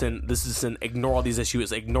 this is a sin, this is a sin, ignore all these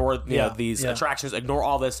issues, ignore these attractions, ignore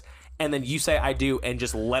all this, and then you say I do and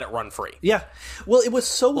just let it run free. Yeah. Well, it was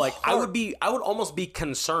so like hard. I would almost be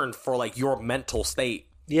concerned for like your mental state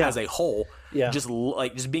as a whole. Yeah. Just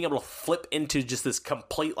being able to flip into just this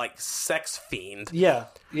complete like sex fiend. Yeah.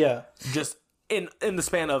 Yeah. Just in the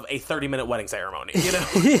span of a 30-minute wedding ceremony,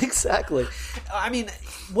 Exactly. I mean,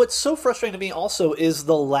 what's so frustrating to me also is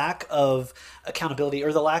the lack of accountability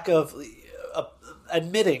or the lack of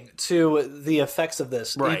admitting to the effects of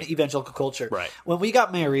this Right. in evangelical culture. Right. When we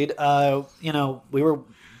got married, we were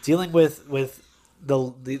dealing with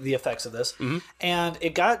the effects of this, Mm-hmm. and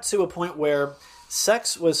it got to a point where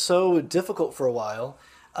sex was so difficult for a while.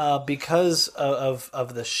 Because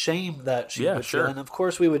of the shame that she would feel. And of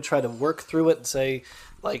course we would try to work through it and say,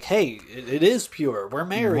 like, hey, it is pure. We're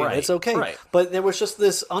married. Right, It's okay. right. But there was just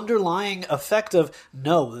this underlying effect of,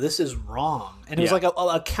 no, this is wrong. And it was Yeah.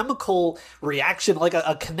 like a chemical reaction, like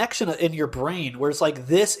a connection in your brain where it's like,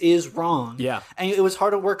 this is wrong. Yeah. And it was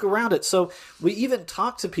hard to work around it. So we even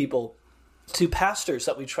talked to people, to pastors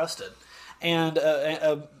that we trusted, and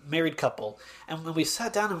a married couple. And when we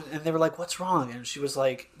sat down and they were like, what's wrong? And she was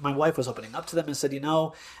like, my wife was opening up to them and said,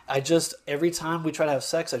 every time we try to have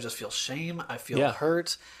sex, I just feel shame. I feel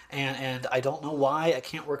hurt. And I don't know why. I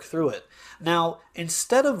can't work through it. Now,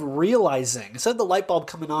 instead of the light bulb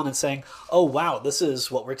coming on and saying, oh, wow, this is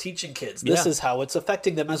what we're teaching kids. This is how it's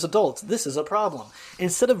affecting them as adults. This is a problem.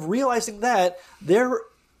 Instead of realizing that, their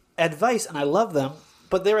advice, and I love them,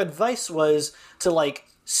 but their advice was to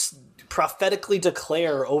prophetically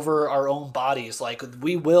declare over our own bodies, like,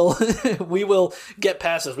 we will get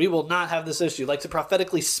past this, we will not have this issue, like to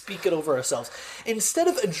prophetically speak it over ourselves, instead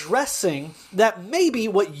of addressing that maybe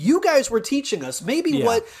what you guys were teaching us, maybe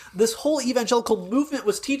what this whole evangelical movement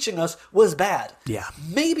was teaching us was bad.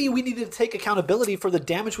 Maybe we needed to take accountability for the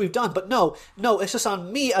damage we've done. But no, it's just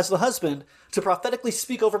on me as the husband to prophetically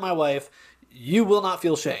speak over my wife, you will not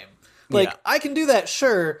feel shame. I can do that,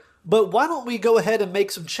 sure, but why don't we go ahead and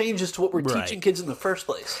make some changes to what we're teaching kids in the first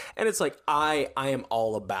place? And it's like, I am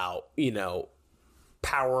all about,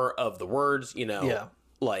 power of the words,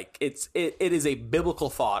 like it is a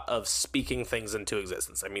biblical thought of speaking things into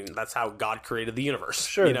existence. I mean, that's how God created the universe.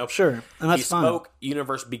 Sure. And that's He fine. spoke,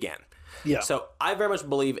 universe began. Yeah. So I very much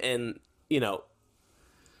believe in,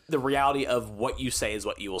 the reality of what you say is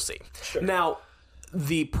what you will see. Sure. Now,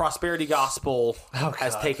 the prosperity gospel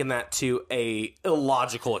has taken that to a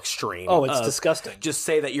illogical extreme. Oh, it's disgusting. Just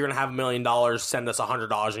say that you're going to have $1 million, send us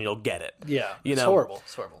 $100 and you'll get it. Yeah, it's horrible.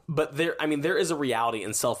 It's horrible. But there is a reality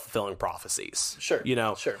in self-fulfilling prophecies. Sure.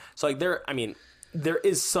 Sure. So there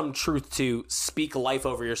is some truth to speak life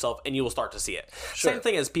over yourself and you will start to see it. Sure. Same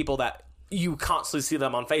thing as people that you constantly see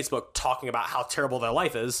them on Facebook talking about how terrible their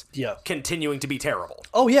life is, continuing to be terrible.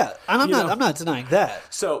 Oh yeah, and I'm not denying that.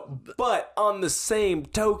 So, but on the same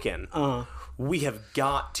token, we have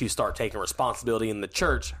got to start taking responsibility in the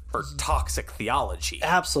church for toxic theology.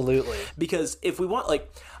 Absolutely. Because if we want,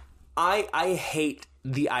 I hate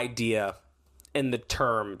the idea and the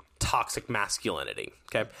term toxic masculinity.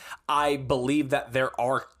 Okay. I believe that there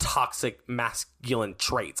are toxic masculine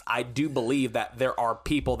traits. I do believe that there are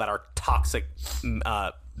people that are toxic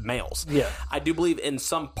males. Yeah. I do believe in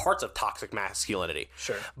some parts of toxic masculinity.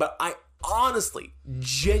 Sure. But I honestly,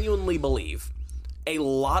 genuinely believe a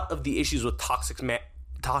lot of the issues with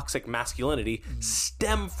toxic masculinity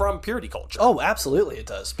stem from purity culture. Oh, absolutely it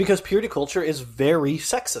does. Because purity culture is very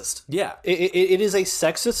sexist. Yeah. It is a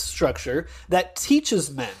sexist structure that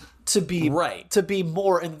teaches men to be to be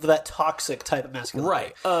more in that toxic type of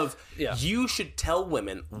masculinity. Right. You should tell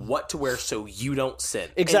women what to wear so you don't sin.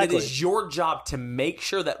 Exactly. And it is your job to make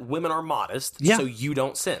sure that women are modest so you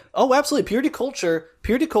don't sin. Oh, absolutely. Purity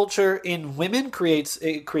culture in women puts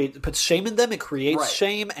shame in them. It creates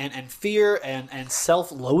shame and fear and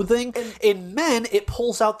self-loathing. In men, it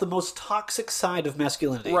pulls out the most toxic side of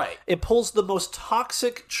masculinity. Right. It pulls the most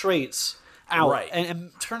toxic traits out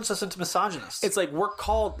and turns us into misogynists. It's like we're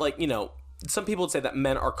called, some people would say that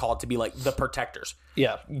men are called to be like the protectors.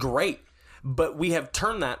 Yeah. Great. But we have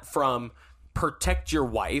turned that from protect your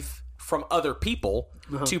wife from other people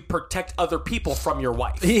to protect other people from your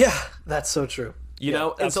wife. Yeah, that's so true. You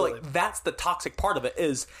know? And absolutely. so that's the toxic part of it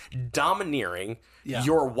is domineering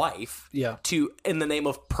your wife to in the name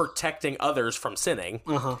of protecting others from sinning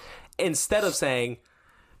instead of saying,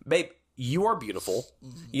 babe, you are beautiful.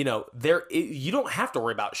 You don't have to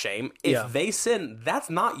worry about shame. If they sin,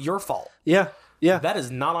 that's not your fault. Yeah. That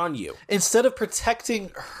is not on you. Instead of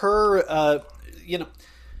protecting her,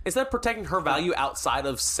 instead of protecting her value outside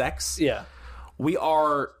of sex, we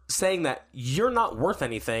are saying that you're not worth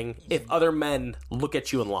anything if other men look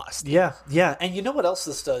at you in lust. Yeah. And you know what else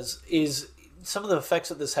this does is some of the effects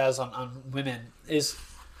that this has on women is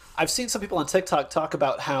I've seen some people on TikTok talk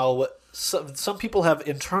about how some people have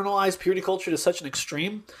internalized purity culture to such an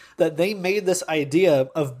extreme that they made this idea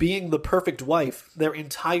of being the perfect wife their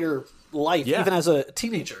entire life, even as a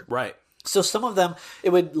teenager. Right. So some of them, it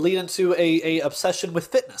would lead into a obsession with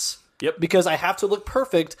fitness. Yep. Because I have to look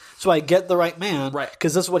perfect so I get the right man. Right.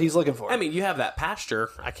 Because this is what he's looking for. I mean, you have that pastor,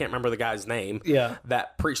 I can't remember the guy's name, Yeah.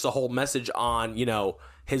 that preached a whole message on,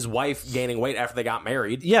 his wife gaining weight after they got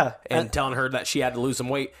married. Yeah. And telling her that she had to lose some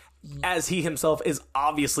weight, as he himself is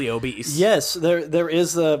obviously obese. Yes, there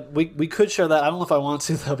is a we could share that. I don't know if I want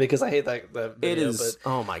to though because I hate that video, It is.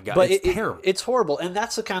 Oh my god! But it's terrible. It's horrible, and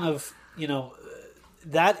that's the kind of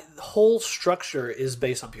that whole structure is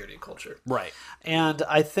based on purity culture, Right. And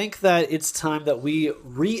I think that it's time that we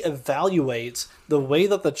reevaluate the way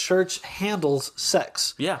that the church handles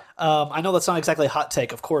sex. Yeah. I know that's not exactly a hot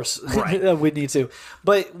take, of course. Right. We need to,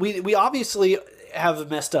 but we obviously have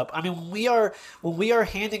messed up. I mean, when we are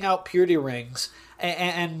handing out purity rings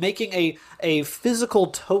and making a physical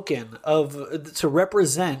token to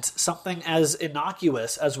represent something as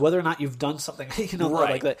innocuous as whether or not you've done something,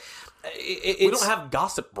 Right. like that. We don't have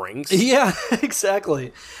gossip rings. Yeah,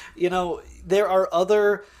 exactly. There are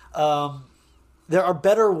other, there are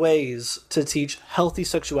better ways to teach healthy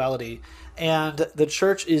sexuality, and the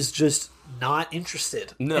church is just not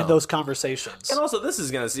interested in those conversations. And also, this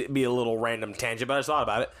is going to be a little random tangent, but I just thought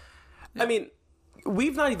about it. I mean,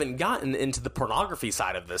 we've not even gotten into the pornography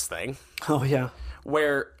side of this thing, Oh yeah,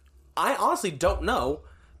 where I honestly don't know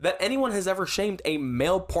that anyone has ever shamed a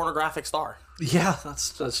male pornographic star. yeah,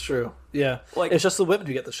 that's true. Yeah, Like, it's just the women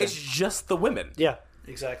who get the shame. It's just the women. Yeah,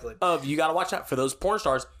 exactly. You got to watch out for those porn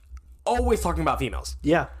stars always talking about females.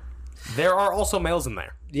 Yeah, There are also males in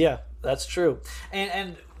there. yeah, that's true.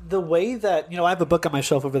 And the way that I have a book on my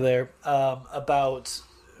shelf over there about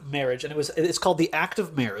marriage, and it's called The Act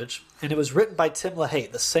of Marriage, and it was written by Tim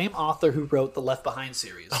LaHaye, the same author who wrote the Left Behind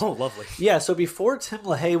series. Oh, lovely. Yeah, so before Tim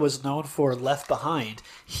LaHaye was known for Left Behind,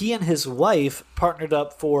 he and his wife partnered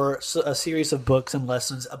up for a series of books and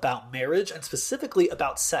lessons about marriage, and specifically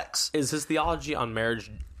about sex. Is his theology on marriage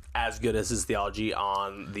as good as his theology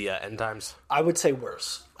on the end times? I would say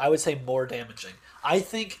worse. I would say more damaging. I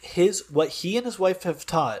think what he and his wife have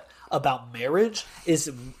taught about marriage is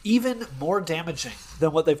even more damaging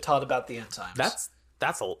than what they've taught about the end times.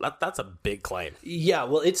 That's a big claim. Yeah,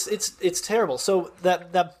 well, it's terrible. So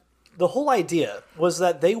that the whole idea was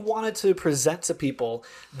that they wanted to present to people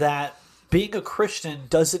that being a Christian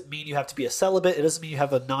doesn't mean you have to be a celibate. It doesn't mean you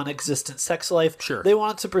have a non-existent sex life. Sure. They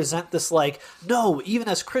wanted to present this no, even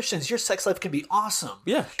as Christians, your sex life can be awesome.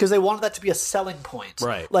 Yeah. Because they wanted that to be a selling point.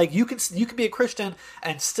 Right. Like you can be a Christian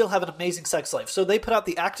and still have an amazing sex life. So they put out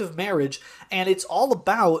The Act of Marriage, and it's all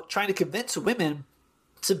about trying to convince women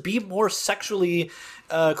to be more sexually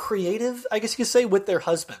creative, I guess you could say, with their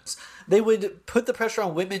husbands. They would put the pressure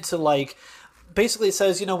on women to basically it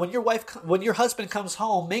says, when your husband comes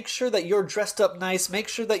home, make sure that you're dressed up nice, make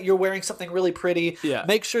sure that you're wearing something really pretty, Yeah.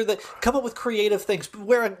 make sure that come up with creative things,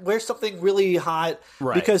 wear something really hot,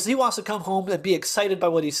 Right. because he wants to come home and be excited by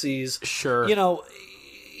what he sees. Sure.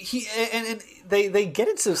 He and they get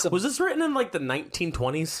into some. Was this written in the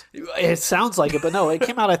 1920s? It sounds like it, but no, it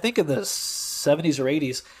came out I think in the 70s or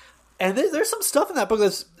 80s, and there's some stuff in that book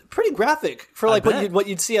that's pretty graphic for what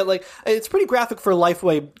you'd see at it's pretty graphic for a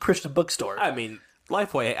Lifeway Christian bookstore. I mean,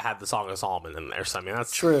 Lifeway had the Song of Solomon in there, so I mean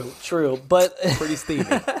that's True, but pretty steamy.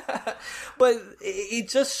 but it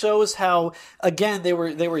just shows how again they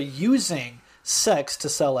were using sex to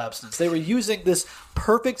sell abstinence. They were using this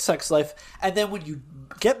perfect sex life, and then when you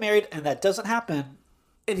get married and that doesn't happen.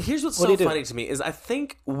 And here's what's What do so you do? funny to me is I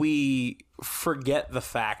think we forget the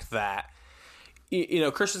fact that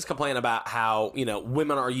Christians complain about how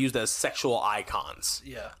women are used as sexual icons.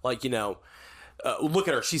 Yeah. Look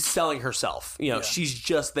at her, she's selling herself. She's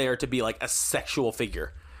just there to be like a sexual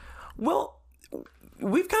figure. Well,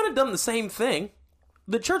 we've kind of done the same thing.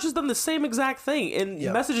 The church has done the same exact thing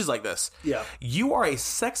in messages like this. Yeah. You are a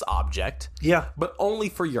sex object. Yeah. But only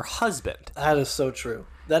for your husband. That is so true.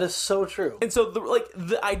 That is so true. And so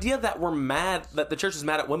the idea that we're mad, that the church is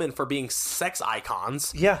mad at women for being sex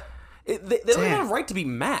icons. Yeah. They don't even have a right to be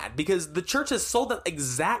mad, because the church has sold that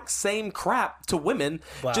exact same crap to women.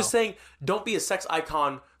 Wow. Just saying, don't be a sex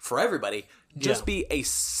icon for everybody. Just be a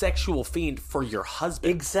sexual fiend for your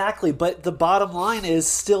husband. Exactly, but the bottom line is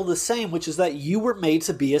still the same, which is that you were made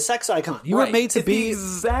to be a sex icon. You were made to It's be the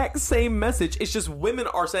exact same message. It's just women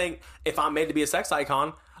are saying, if I'm made to be a sex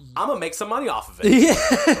icon, I'm gonna make some money off of it.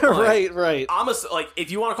 Yeah, right.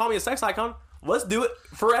 If you want to call me a sex icon, let's do it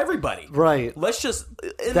for everybody. Right. Let's just.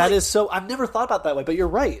 That is so. I've never thought about it that way, but you're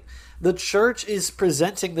right. The church is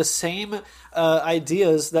presenting the same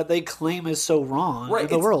ideas that they claim is so wrong in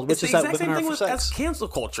the world, which is that women are for sex. That's cancel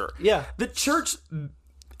culture. Yeah. The church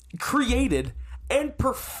created and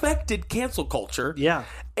perfected cancel culture. Yeah.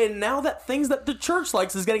 And now that things that the church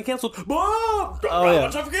likes is getting canceled. Oh, yeah.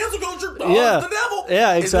 cancel culture. Yeah. It's the devil.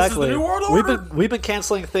 Yeah, exactly. This is the new world order. We've been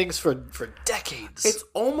canceling things for decades. It's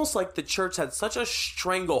almost like the church had such a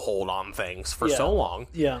stranglehold on things for so long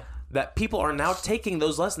that people are now taking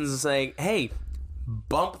those lessons and saying, hey,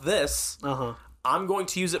 bump this. I'm going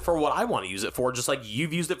to use it for what I want to use it for, just like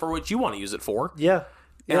you've used it for what you want to use it for. Yeah.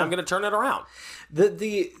 And I'm going to turn it around.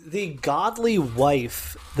 The godly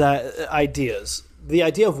wife ideas, the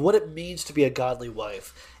idea of what it means to be a godly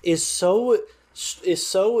wife is so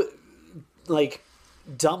like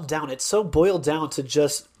dumbed down. It's so boiled down to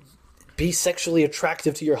just be sexually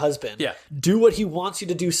attractive to your husband. Yeah. Do what he wants you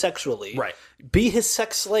to do sexually. Right. Be his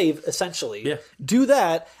sex slave, essentially. Yeah. Do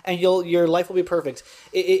that, and your life will be perfect.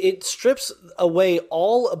 It strips away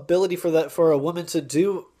all ability for a woman to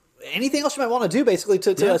do anything else you might want to do, basically,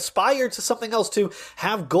 to aspire to something else, to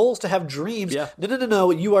have goals, to have dreams. Yeah.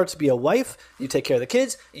 No. You are to be a wife, you take care of the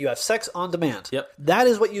kids, you have sex on demand. Yep. That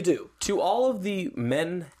is what you do. To all of the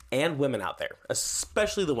men and women out there,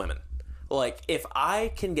 especially the women, like, if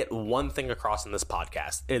I can get one thing across in this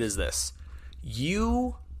podcast, it is this.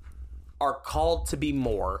 You are called to be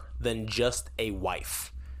more than just a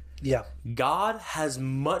wife. Yeah. God has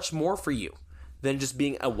much more for you than just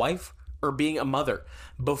being a wife or being a mother.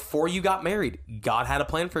 Before you got married, God had a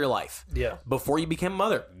plan for your life. Yeah. Before you became a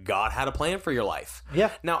mother, God had a plan for your life.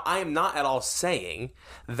 Yeah. Now, I am not at all saying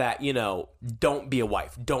that, don't be a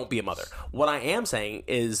wife, don't be a mother. What I am saying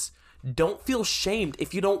is, don't feel shamed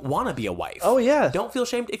if you don't want to be a wife. Oh, yeah. Don't feel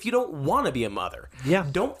shamed if you don't want to be a mother. Yeah.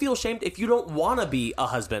 Don't feel shamed if you don't want to be a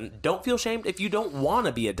husband. Don't feel shamed if you don't want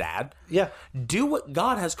to be a dad. Yeah. Do what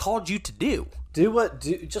God has called you to do.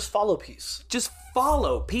 Just follow peace. Just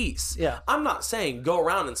follow peace. Yeah. I'm not saying go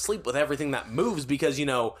around and sleep with everything that moves because,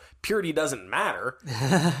 purity doesn't matter.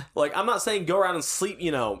 Like, I'm not saying go around and sleep,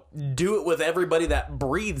 do it with everybody that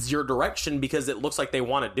breathes your direction because it looks like they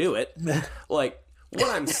want to do it. Like, what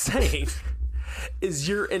I'm saying is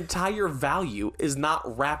your entire value is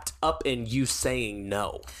not wrapped up in you saying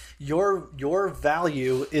no. Your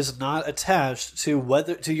value is not attached to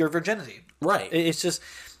your virginity. Right.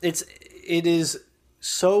 It is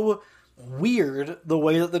so weird the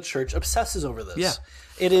way that the church obsesses over this. Yeah.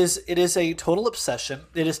 It is a total obsession.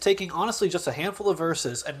 It is taking, honestly, just a handful of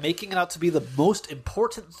verses and making it out to be the most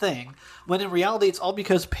important thing, when in reality it's all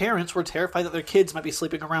because parents were terrified that their kids might be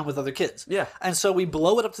sleeping around with other kids. Yeah. And so we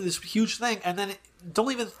blow it up to this huge thing and then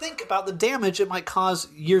don't even think about the damage it might cause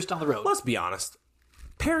years down the road. Let's be honest.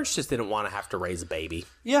 Parents just didn't want to have to raise a baby.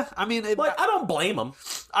 Yeah, I mean... I don't blame them.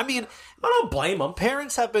 I don't blame them.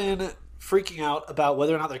 Parents have been freaking out about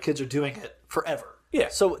whether or not their kids are doing it forever. Yeah.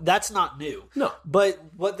 So that's not new. No. But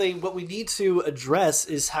what we need to address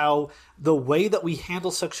is how the way that we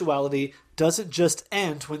handle sexuality doesn't just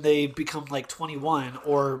end when they become like 21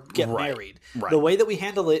 or get married. Right. The way that we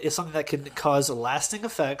handle it is something that can cause lasting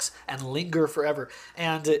effects and linger forever.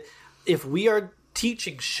 And if we are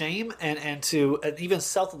teaching shame and even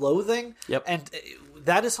self-loathing, yep. and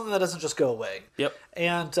that is something that doesn't just go away. Yep.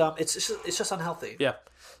 And it's just unhealthy. Yeah.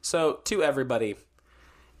 So to everybody,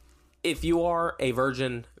 if you are a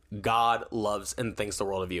virgin, God loves and thinks the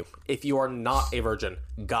world of you. If you are not a virgin,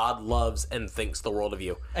 God loves and thinks the world of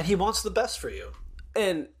you. And he wants the best for you.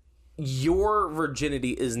 And your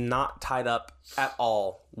virginity is not tied up at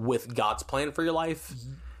all with God's plan for your life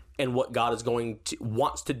and what God is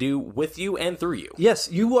wants to do with you and through you. Yes,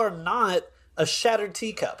 you are not a shattered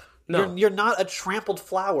teacup. No. You're not a trampled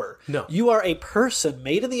flower. No. You are a person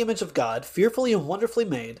made in the image of God, fearfully and wonderfully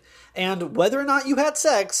made, and whether or not you had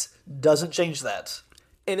sex doesn't change that.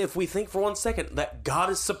 And if we think for 1 second that God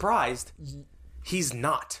is surprised, he's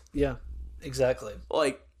not. Yeah, exactly.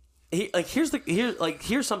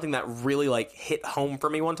 Here's something that really hit home for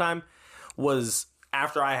me one time was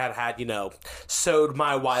after I had sowed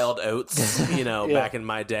my wild oats, back in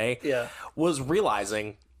my day, was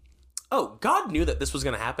realizing, oh, God knew that this was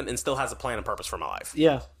going to happen and still has a plan and purpose for my life.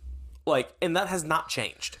 Yeah. And that has not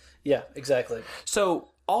changed. Yeah, exactly. So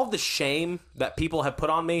all of the shame that people have put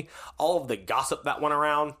on me, all of the gossip that went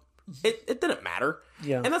around, it didn't matter.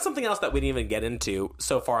 Yeah. And that's something else that we didn't even get into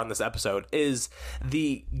so far in this episode is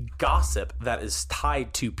the gossip that is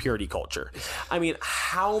tied to purity culture. I mean,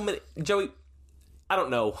 how many... Joey, I don't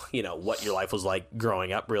know, what your life was like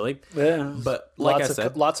growing up, really. Yeah. But like I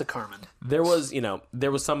said... Lots of Carmen. There was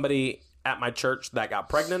somebody at my church that got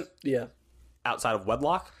pregnant. Yeah. Outside of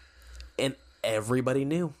wedlock. And everybody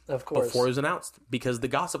knew. Of course. Before it was announced. Because the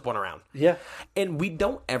gossip went around. Yeah. And we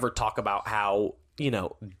don't ever talk about how,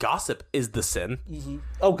 gossip is the sin. Mm-hmm.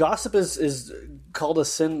 Oh, gossip is called a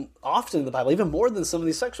sin often in the Bible, even more than some of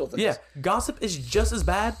these sexual things. Yeah. Gossip is just as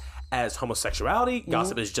bad as homosexuality.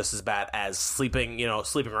 Gossip is just as bad as sleeping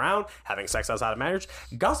around, having sex outside of marriage.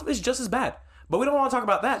 Gossip is just as bad. But we don't want to talk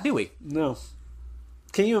about that, do we? No.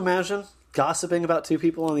 Can you imagine gossiping about two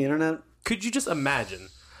people on the internet? Could you just imagine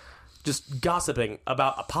just gossiping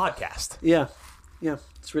about a podcast? Yeah. Yeah.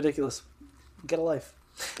 It's ridiculous. Get a life.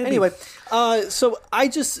 Anyway, so I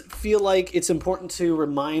just feel like it's important to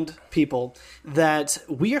remind people that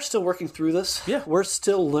we are still working through this. Yeah. We're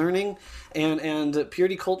still learning, and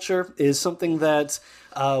purity culture is something that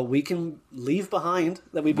we can leave behind,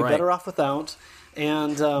 that we'd be Right. better off without.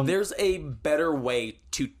 And There's a better way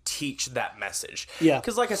to teach that message. Yeah.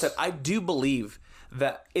 Because like I said, I do believe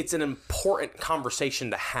that it's an important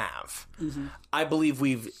conversation to have. Mm-hmm. I believe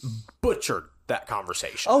we've butchered that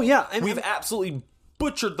conversation. oh yeah, and We've absolutely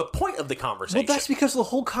butchered the point of the conversation. well, that's because the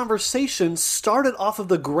whole conversation started off of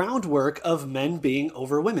the groundwork of men being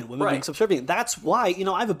over women being Right. subservient. That's why,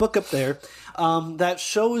 I have a book up there that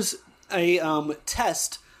shows a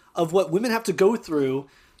test of what women have to go through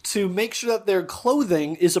to make sure that their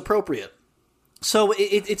clothing is appropriate. So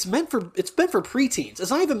it's meant for preteens. It's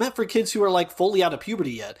not even meant for kids who are like fully out of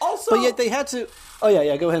puberty yet. Also- but yet they had to. Oh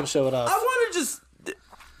yeah, go ahead and show it off. I want to just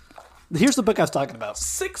Here's the book I was talking about.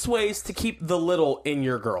 6 ways to keep the little in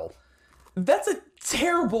your girl. That's a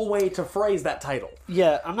terrible way to phrase that title.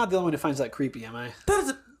 Yeah, I'm not the only one who finds that creepy, am I? That is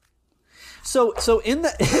a, So in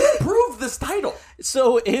that. prove this title.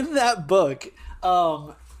 So in that book,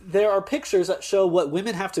 there are pictures that show what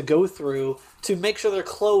women have to go through to make sure their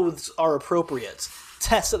clothes are appropriate.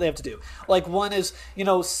 Tests that they have to do. Like one is,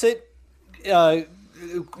 sit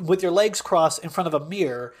with your legs crossed in front of a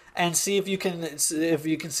mirror and see if you can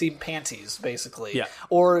see panties, basically. Yeah.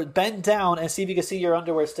 Or bend down and see if you can see your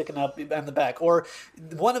underwear sticking up on the back. Or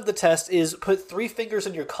one of the tests is put 3 fingers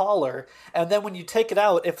in your collar, and then when you take it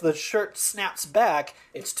out, if the shirt snaps back,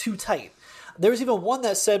 it's too tight. There was even one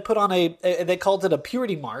that said put on they called it a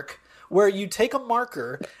purity mark, where you take a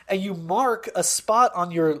marker and you mark a spot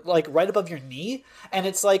on your, like, right above your knee, and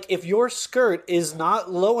it's like if your skirt is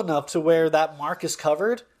not low enough to where that mark is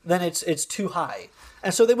covered, then it's too high.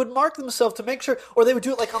 And so they would mark themselves to make sure, or they would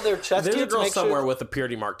do it like on their chest. There's here a to girl make somewhere sure. with a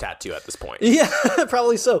purity mark tattoo at this point. Yeah,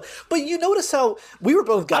 probably so. But you notice how we were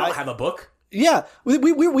both I guys. don't have a book. Yeah, we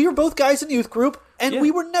were both guys in youth group, and Yeah. we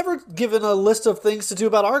were never given a list of things to do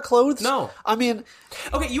about our clothes. No. I mean,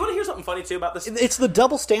 Okay, you want to hear something funny too about this? it's the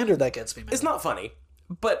double standard that gets me, man. It's not funny,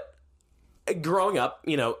 but growing up,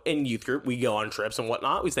 in youth group, we go on trips and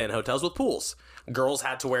whatnot. We stay in hotels with pools. Girls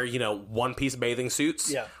had to wear, one-piece bathing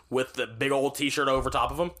suits Yeah. with the big old T-shirt over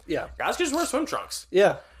top of them. Yeah. Guys could just wear swim trunks.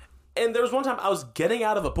 Yeah. And there was one time I was getting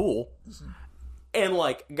out of a pool and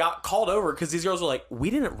got called over because these girls were like, "We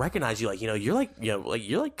didn't recognize you. Like,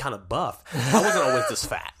 you're kind of buff. I wasn't always this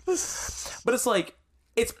fat." But it's like,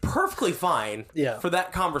 it's perfectly fine Yeah. for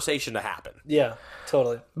that conversation to happen. Yeah,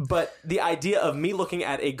 totally. But the idea of me looking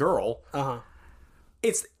at a girl,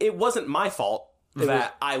 it wasn't my fault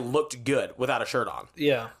that I looked good without a shirt on.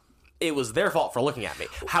 Yeah. It was their fault for looking at me.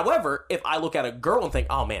 However, if I look at a girl and think,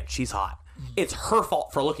 "Oh man, she's hot," it's her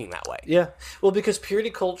fault for looking that way. Yeah. Well, because purity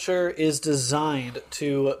culture is designed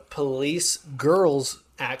to police girls'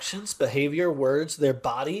 actions, behavior, words, their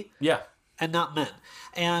body, Yeah. and not men.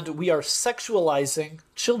 And we are sexualizing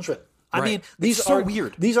children. I Right. mean, these It's so are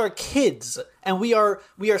weird. These are kids, and we are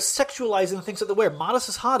sexualizing the things that they wear. Modest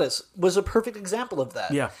is Hottest was a perfect example of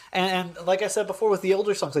that. Yeah. And like I said before, with the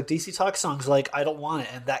older songs, like DC Talk songs, like I Don't Want It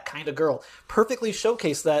and That Kind of Girl, perfectly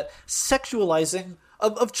showcase that sexualizing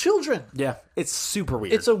of children. Yeah. It's super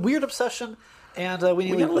weird. It's a weird obsession, and we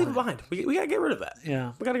need we to gotta leave it behind. We gotta get rid of that.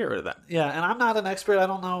 Yeah. We gotta get rid of that. Yeah, and I'm not an expert. I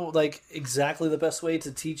don't know exactly the best way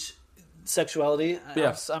to teach sexuality.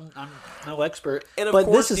 Yeah. I'm no expert. And of but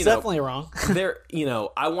course, this is definitely wrong. There,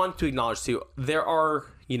 I want to acknowledge too, there are,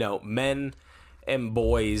 men and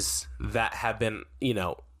boys that have been,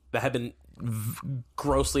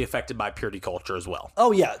 grossly affected by purity culture as well.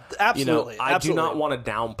 Oh yeah, absolutely. I absolutely. do not want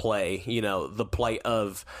to downplay, the plight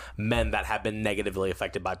of men that have been negatively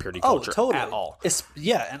affected by purity Oh, culture totally. at all.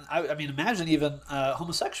 Yeah, and I mean, imagine even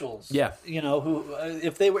homosexuals. Yeah. who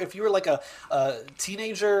if you were like a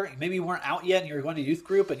teenager, maybe you weren't out yet, and you were going to youth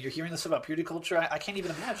group, and you're hearing this about purity culture. I can't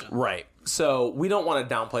even imagine. Right. So we don't want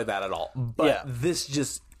to downplay that at all. But Yeah. this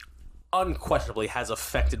just unquestionably has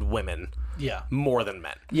affected women Yeah. more than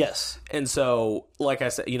men. Yes. And so, like I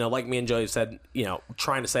said, like me and Joey said,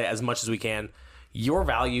 trying to say as much as we can, your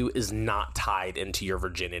value is not tied into your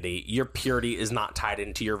virginity. Your purity is not tied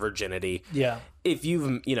into your virginity. Yeah. If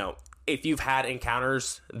you've had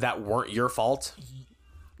encounters that weren't your fault,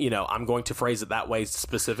 I'm going to phrase it that way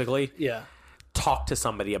specifically. Yeah. Talk to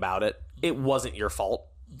somebody about it. It wasn't your fault.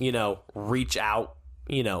 Reach out.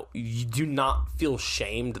 You do not feel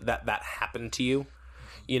shamed that happened to you.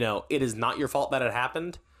 It is not your fault that it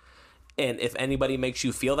happened. And if anybody makes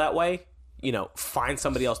you feel that way, find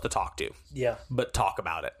somebody else to talk to. Yeah. But talk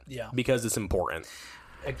about it. Yeah. Because it's important.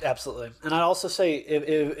 Absolutely. And I'd also say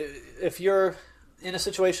if you're in a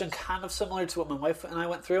situation kind of similar to what my wife and I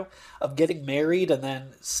went through, of getting married and then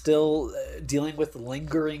still dealing with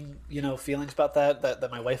lingering, feelings about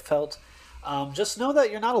that my wife felt, just know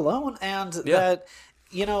that you're not alone, and that,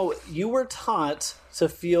 you were taught to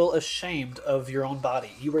feel ashamed of your own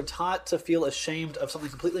body. You were taught to feel ashamed of something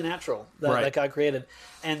completely natural that God created.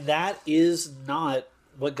 And that is not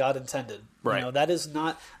what God intended. Right. That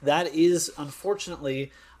is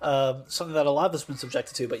unfortunately something that a lot of us have been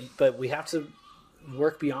subjected to, but we have to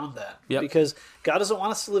work beyond that. Yep. Because God doesn't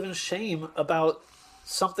want us to live in shame about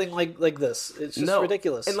something like this. It's just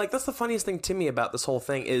ridiculous. And that's the funniest thing to me about this whole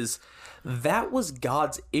thing is that was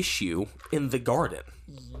God's issue in the garden.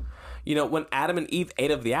 Mm-hmm. When Adam and Eve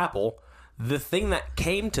ate of the apple, the thing that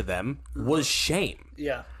came to them was shame.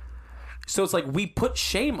 Yeah. So it's we put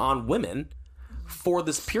shame on women for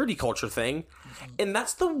this purity culture thing, and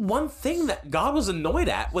that's the one thing that God was annoyed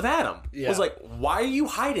at with Adam. Yeah. Was why are you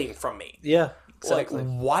hiding from me? Yeah, exactly.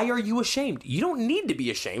 Why are you ashamed? You don't need to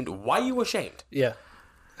be ashamed. Why are you ashamed? Yeah,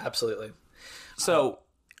 absolutely. So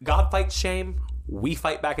God fights shame. We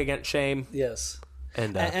fight back against shame. Yes.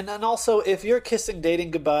 And also, if you're kissing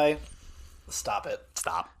dating goodbye, stop it.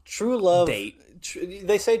 Stop. True love. Date.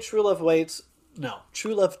 They say true love waits. No,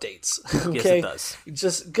 true love dates. Okay? Yes, it does.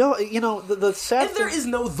 Just go. The sad And there is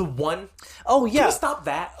no the one. Oh yeah. Can we stop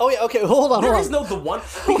that? Oh yeah. Okay. Hold on. There is no the one,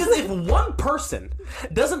 because if one person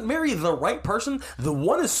doesn't marry the right person, the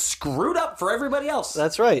one is screwed up for everybody else.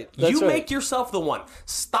 That's right. You make yourself the one.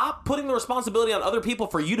 Stop putting the responsibility on other people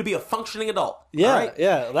for you to be a functioning adult. Yeah. Right?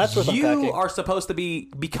 Yeah. That's what you are supposed to be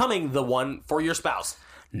becoming the one for your spouse,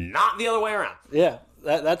 not the other way around. Yeah.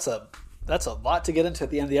 That's a lot to get into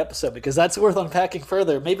at the end of the episode, because that's worth unpacking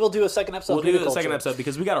further. Maybe we'll do a second episode. We'll do a second episode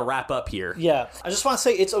because we got to wrap up here. Yeah. I just want to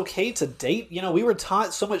say it's okay to date. We were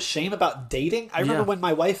taught so much shame about dating. I remember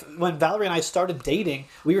when Valerie and I started dating,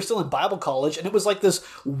 we were still in Bible college, and it was this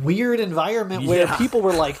weird environment where people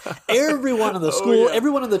were everyone in the school,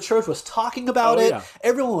 everyone in the church was talking about it. Yeah.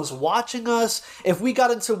 Everyone was watching us. If we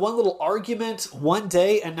got into one little argument one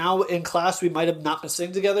day, and now in class we might have not been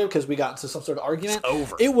sitting together because we got into some sort of argument. It's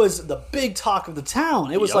over. It was the big talk of the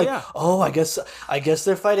town. It was I guess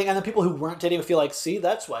they're fighting, and then people who weren't dating would feel see,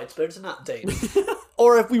 that's why it's better to not date.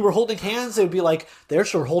 Or if we were holding hands, it would be they're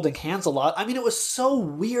sure holding hands a lot. I mean, it was so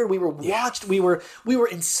weird. We were watched. We were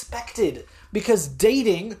inspected because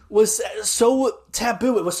dating was so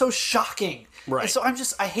taboo. It was so shocking. Right. And so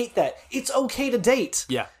I hate that. It's okay to date.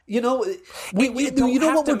 Yeah. We don't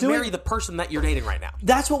have what to we're doing? marry the person that you're dating right now.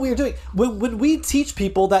 That's what we are doing. When we teach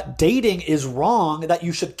people that dating is wrong, that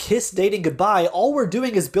you should kiss dating goodbye, all we're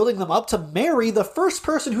doing is building them up to marry the first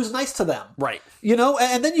person who's nice to them. Right.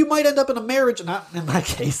 And then you might end up in a marriage, not in my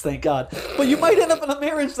case, thank God, but you might end up in a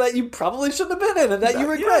marriage that you probably shouldn't have been in and that you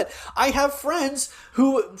regret. Yeah. I have friends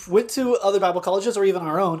who went to other Bible colleges or even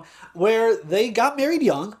our own where they got married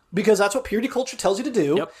young because that's what purity culture tells you to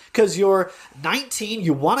do. Because you're 19,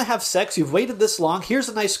 you want to have sex, you've waited this long, here's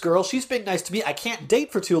a nice girl, she's being nice to me, I can't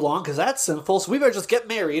date for too long because that's sinful, so we better just get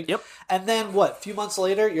married. Yep. And then a few months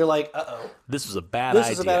later, you're uh-oh. This was a bad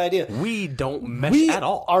idea. We don't mesh at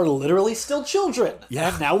all. We are literally still children. Yeah.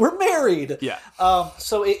 And now we're married. Yeah.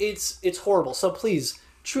 So it's horrible. So please,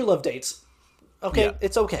 true love dates. Okay, yeah.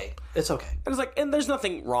 It's okay. It's okay. And it's and there's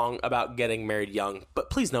nothing wrong about getting married young, but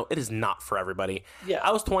please know it is not for everybody. Yeah.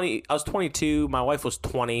 I was 22, my wife was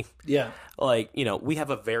 20. Yeah. We have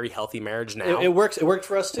a very healthy marriage now. It works. It worked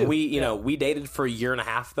for us too. We dated for a year and a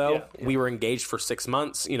half though. Yeah. We were engaged for 6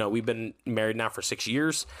 months. We've been married now for 6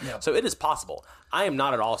 years. Yeah. So it is possible. I am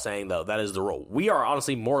not at all saying though that is the rule. We are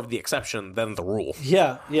honestly more of the exception than the rule.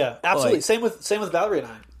 Yeah. Yeah. Absolutely. Same with Valerie and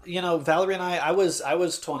I. Valerie and I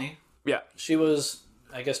was 20. Yeah. She was,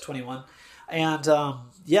 I guess, 21. And,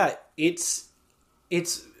 it's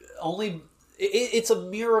a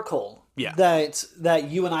miracle that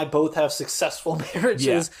you and I both have successful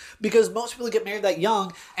marriages because most people get married that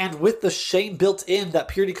young, and with the shame built in that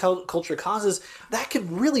purity culture causes, that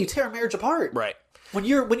can really tear a marriage apart. Right. When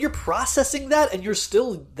you're processing that and you're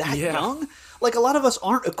still that young, a lot of us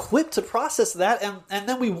aren't equipped to process that, and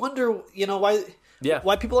then we wonder,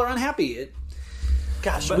 why people are unhappy.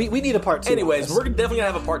 Gosh, we need a part 2. Anyways, we're definitely going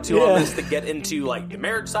to have a part 2 on this to get into, the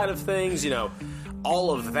marriage side of things,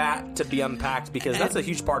 all of that to be unpacked, because that's a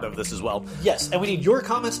huge part of this as well. Yes, and we need your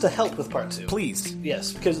comments to help with part 2. Please.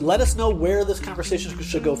 Yes, because let us know where this conversation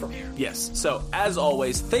should go from here. Yes. So, as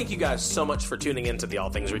always, thank you guys so much for tuning in to the All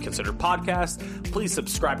Things Reconsidered podcast. Please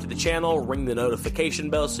subscribe to the channel, ring the notification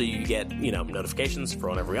bell so you get, notifications for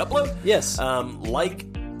whenever we upload. Yes. Like,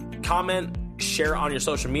 comment, share on your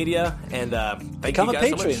social media, and become you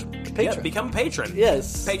guys a patron. so much. Patron. Yeah, become a patron.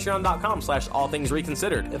 Yes.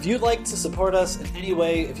 Patreon.com/allthingsreconsidered. If you'd like to support us in any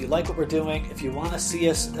way, if you like what we're doing, if you want to see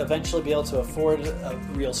us eventually be able to afford a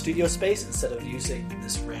real studio space instead of using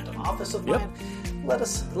this random office of mine, let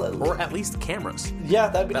us... or at least cameras. Yeah,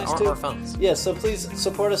 that'd be nice too. Our phones. Yeah, so please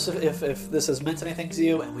support us if this has meant anything to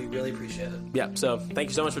you, and we really appreciate it. Yeah, so thank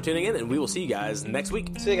you so much for tuning in, and we will see you guys next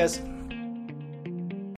week. See you guys.